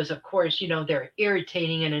happen to us, of course, they're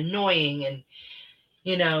irritating and annoying and,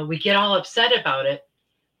 we get all upset about it,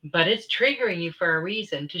 but it's triggering you for a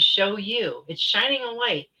reason to show you. It's shining a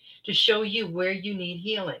light to show you where you need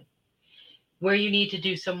healing, where you need to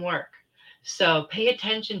do some work. So pay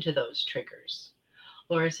attention to those triggers.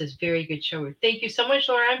 Laura says, very good show. Thank you so much,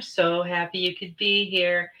 Laura. I'm so happy you could be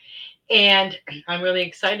here. And I'm really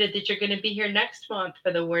excited that you're going to be here next month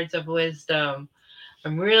for the Words of Wisdom.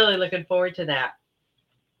 I'm really looking forward to that.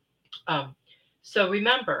 So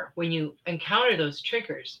remember, when you encounter those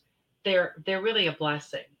triggers, they're really a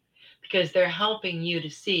blessing because they're helping you to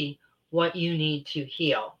see what you need to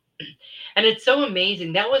heal. And it's so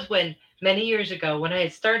amazing. That was when many years ago when I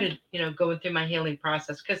had started, going through my healing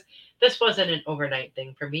process, because this wasn't an overnight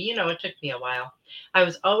thing for me. It took me a while. I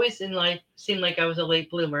was always in life, seemed like I was a late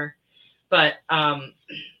bloomer, but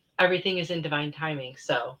everything is in divine timing.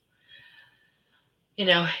 So,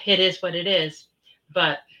 it is what it is.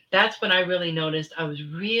 But that's when I really noticed I was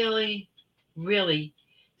really, really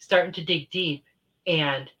starting to dig deep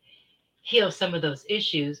and heal some of those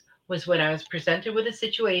issues was when I was presented with a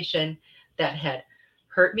situation that had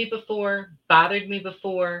hurt me before, bothered me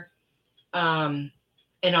before, and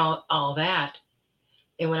all that.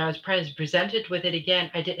 And when I was presented with it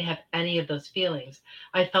again, I didn't have any of those feelings.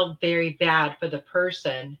 I felt very bad for the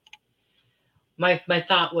person. My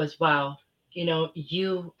thought was, wow,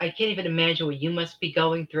 I can't even imagine what you must be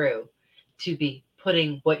going through to be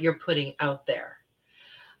putting what you're putting out there.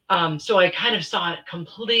 So I kind of saw it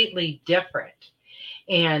completely different.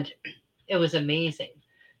 And it was amazing.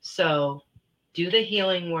 So do the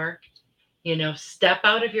healing work, step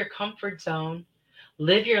out of your comfort zone,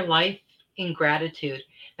 live your life in gratitude,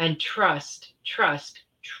 and trust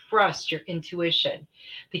your intuition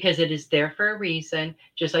because it is there for a reason,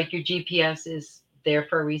 just like your GPS is there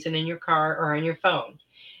for a reason in your car or on your phone.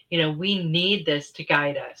 We need this to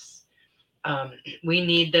guide us. We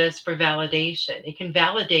need this for validation. It can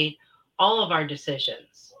validate all of our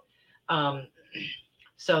decisions.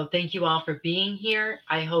 So thank you all for being here.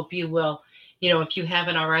 I hope you will if you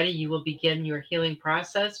haven't already, you will begin your healing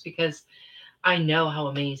process, because I know how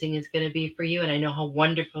amazing it's going to be for you, and I know how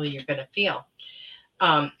wonderful you're going to feel.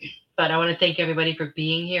 But I want to thank everybody for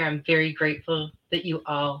being here. I'm very grateful that you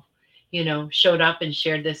all, showed up and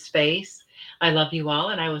shared this space. I love you all,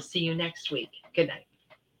 and I will see you next week. Good night.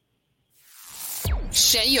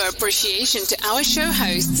 Share your appreciation to our show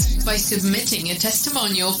hosts by submitting a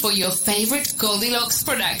testimonial for your favorite Goldilocks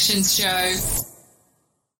Productions show.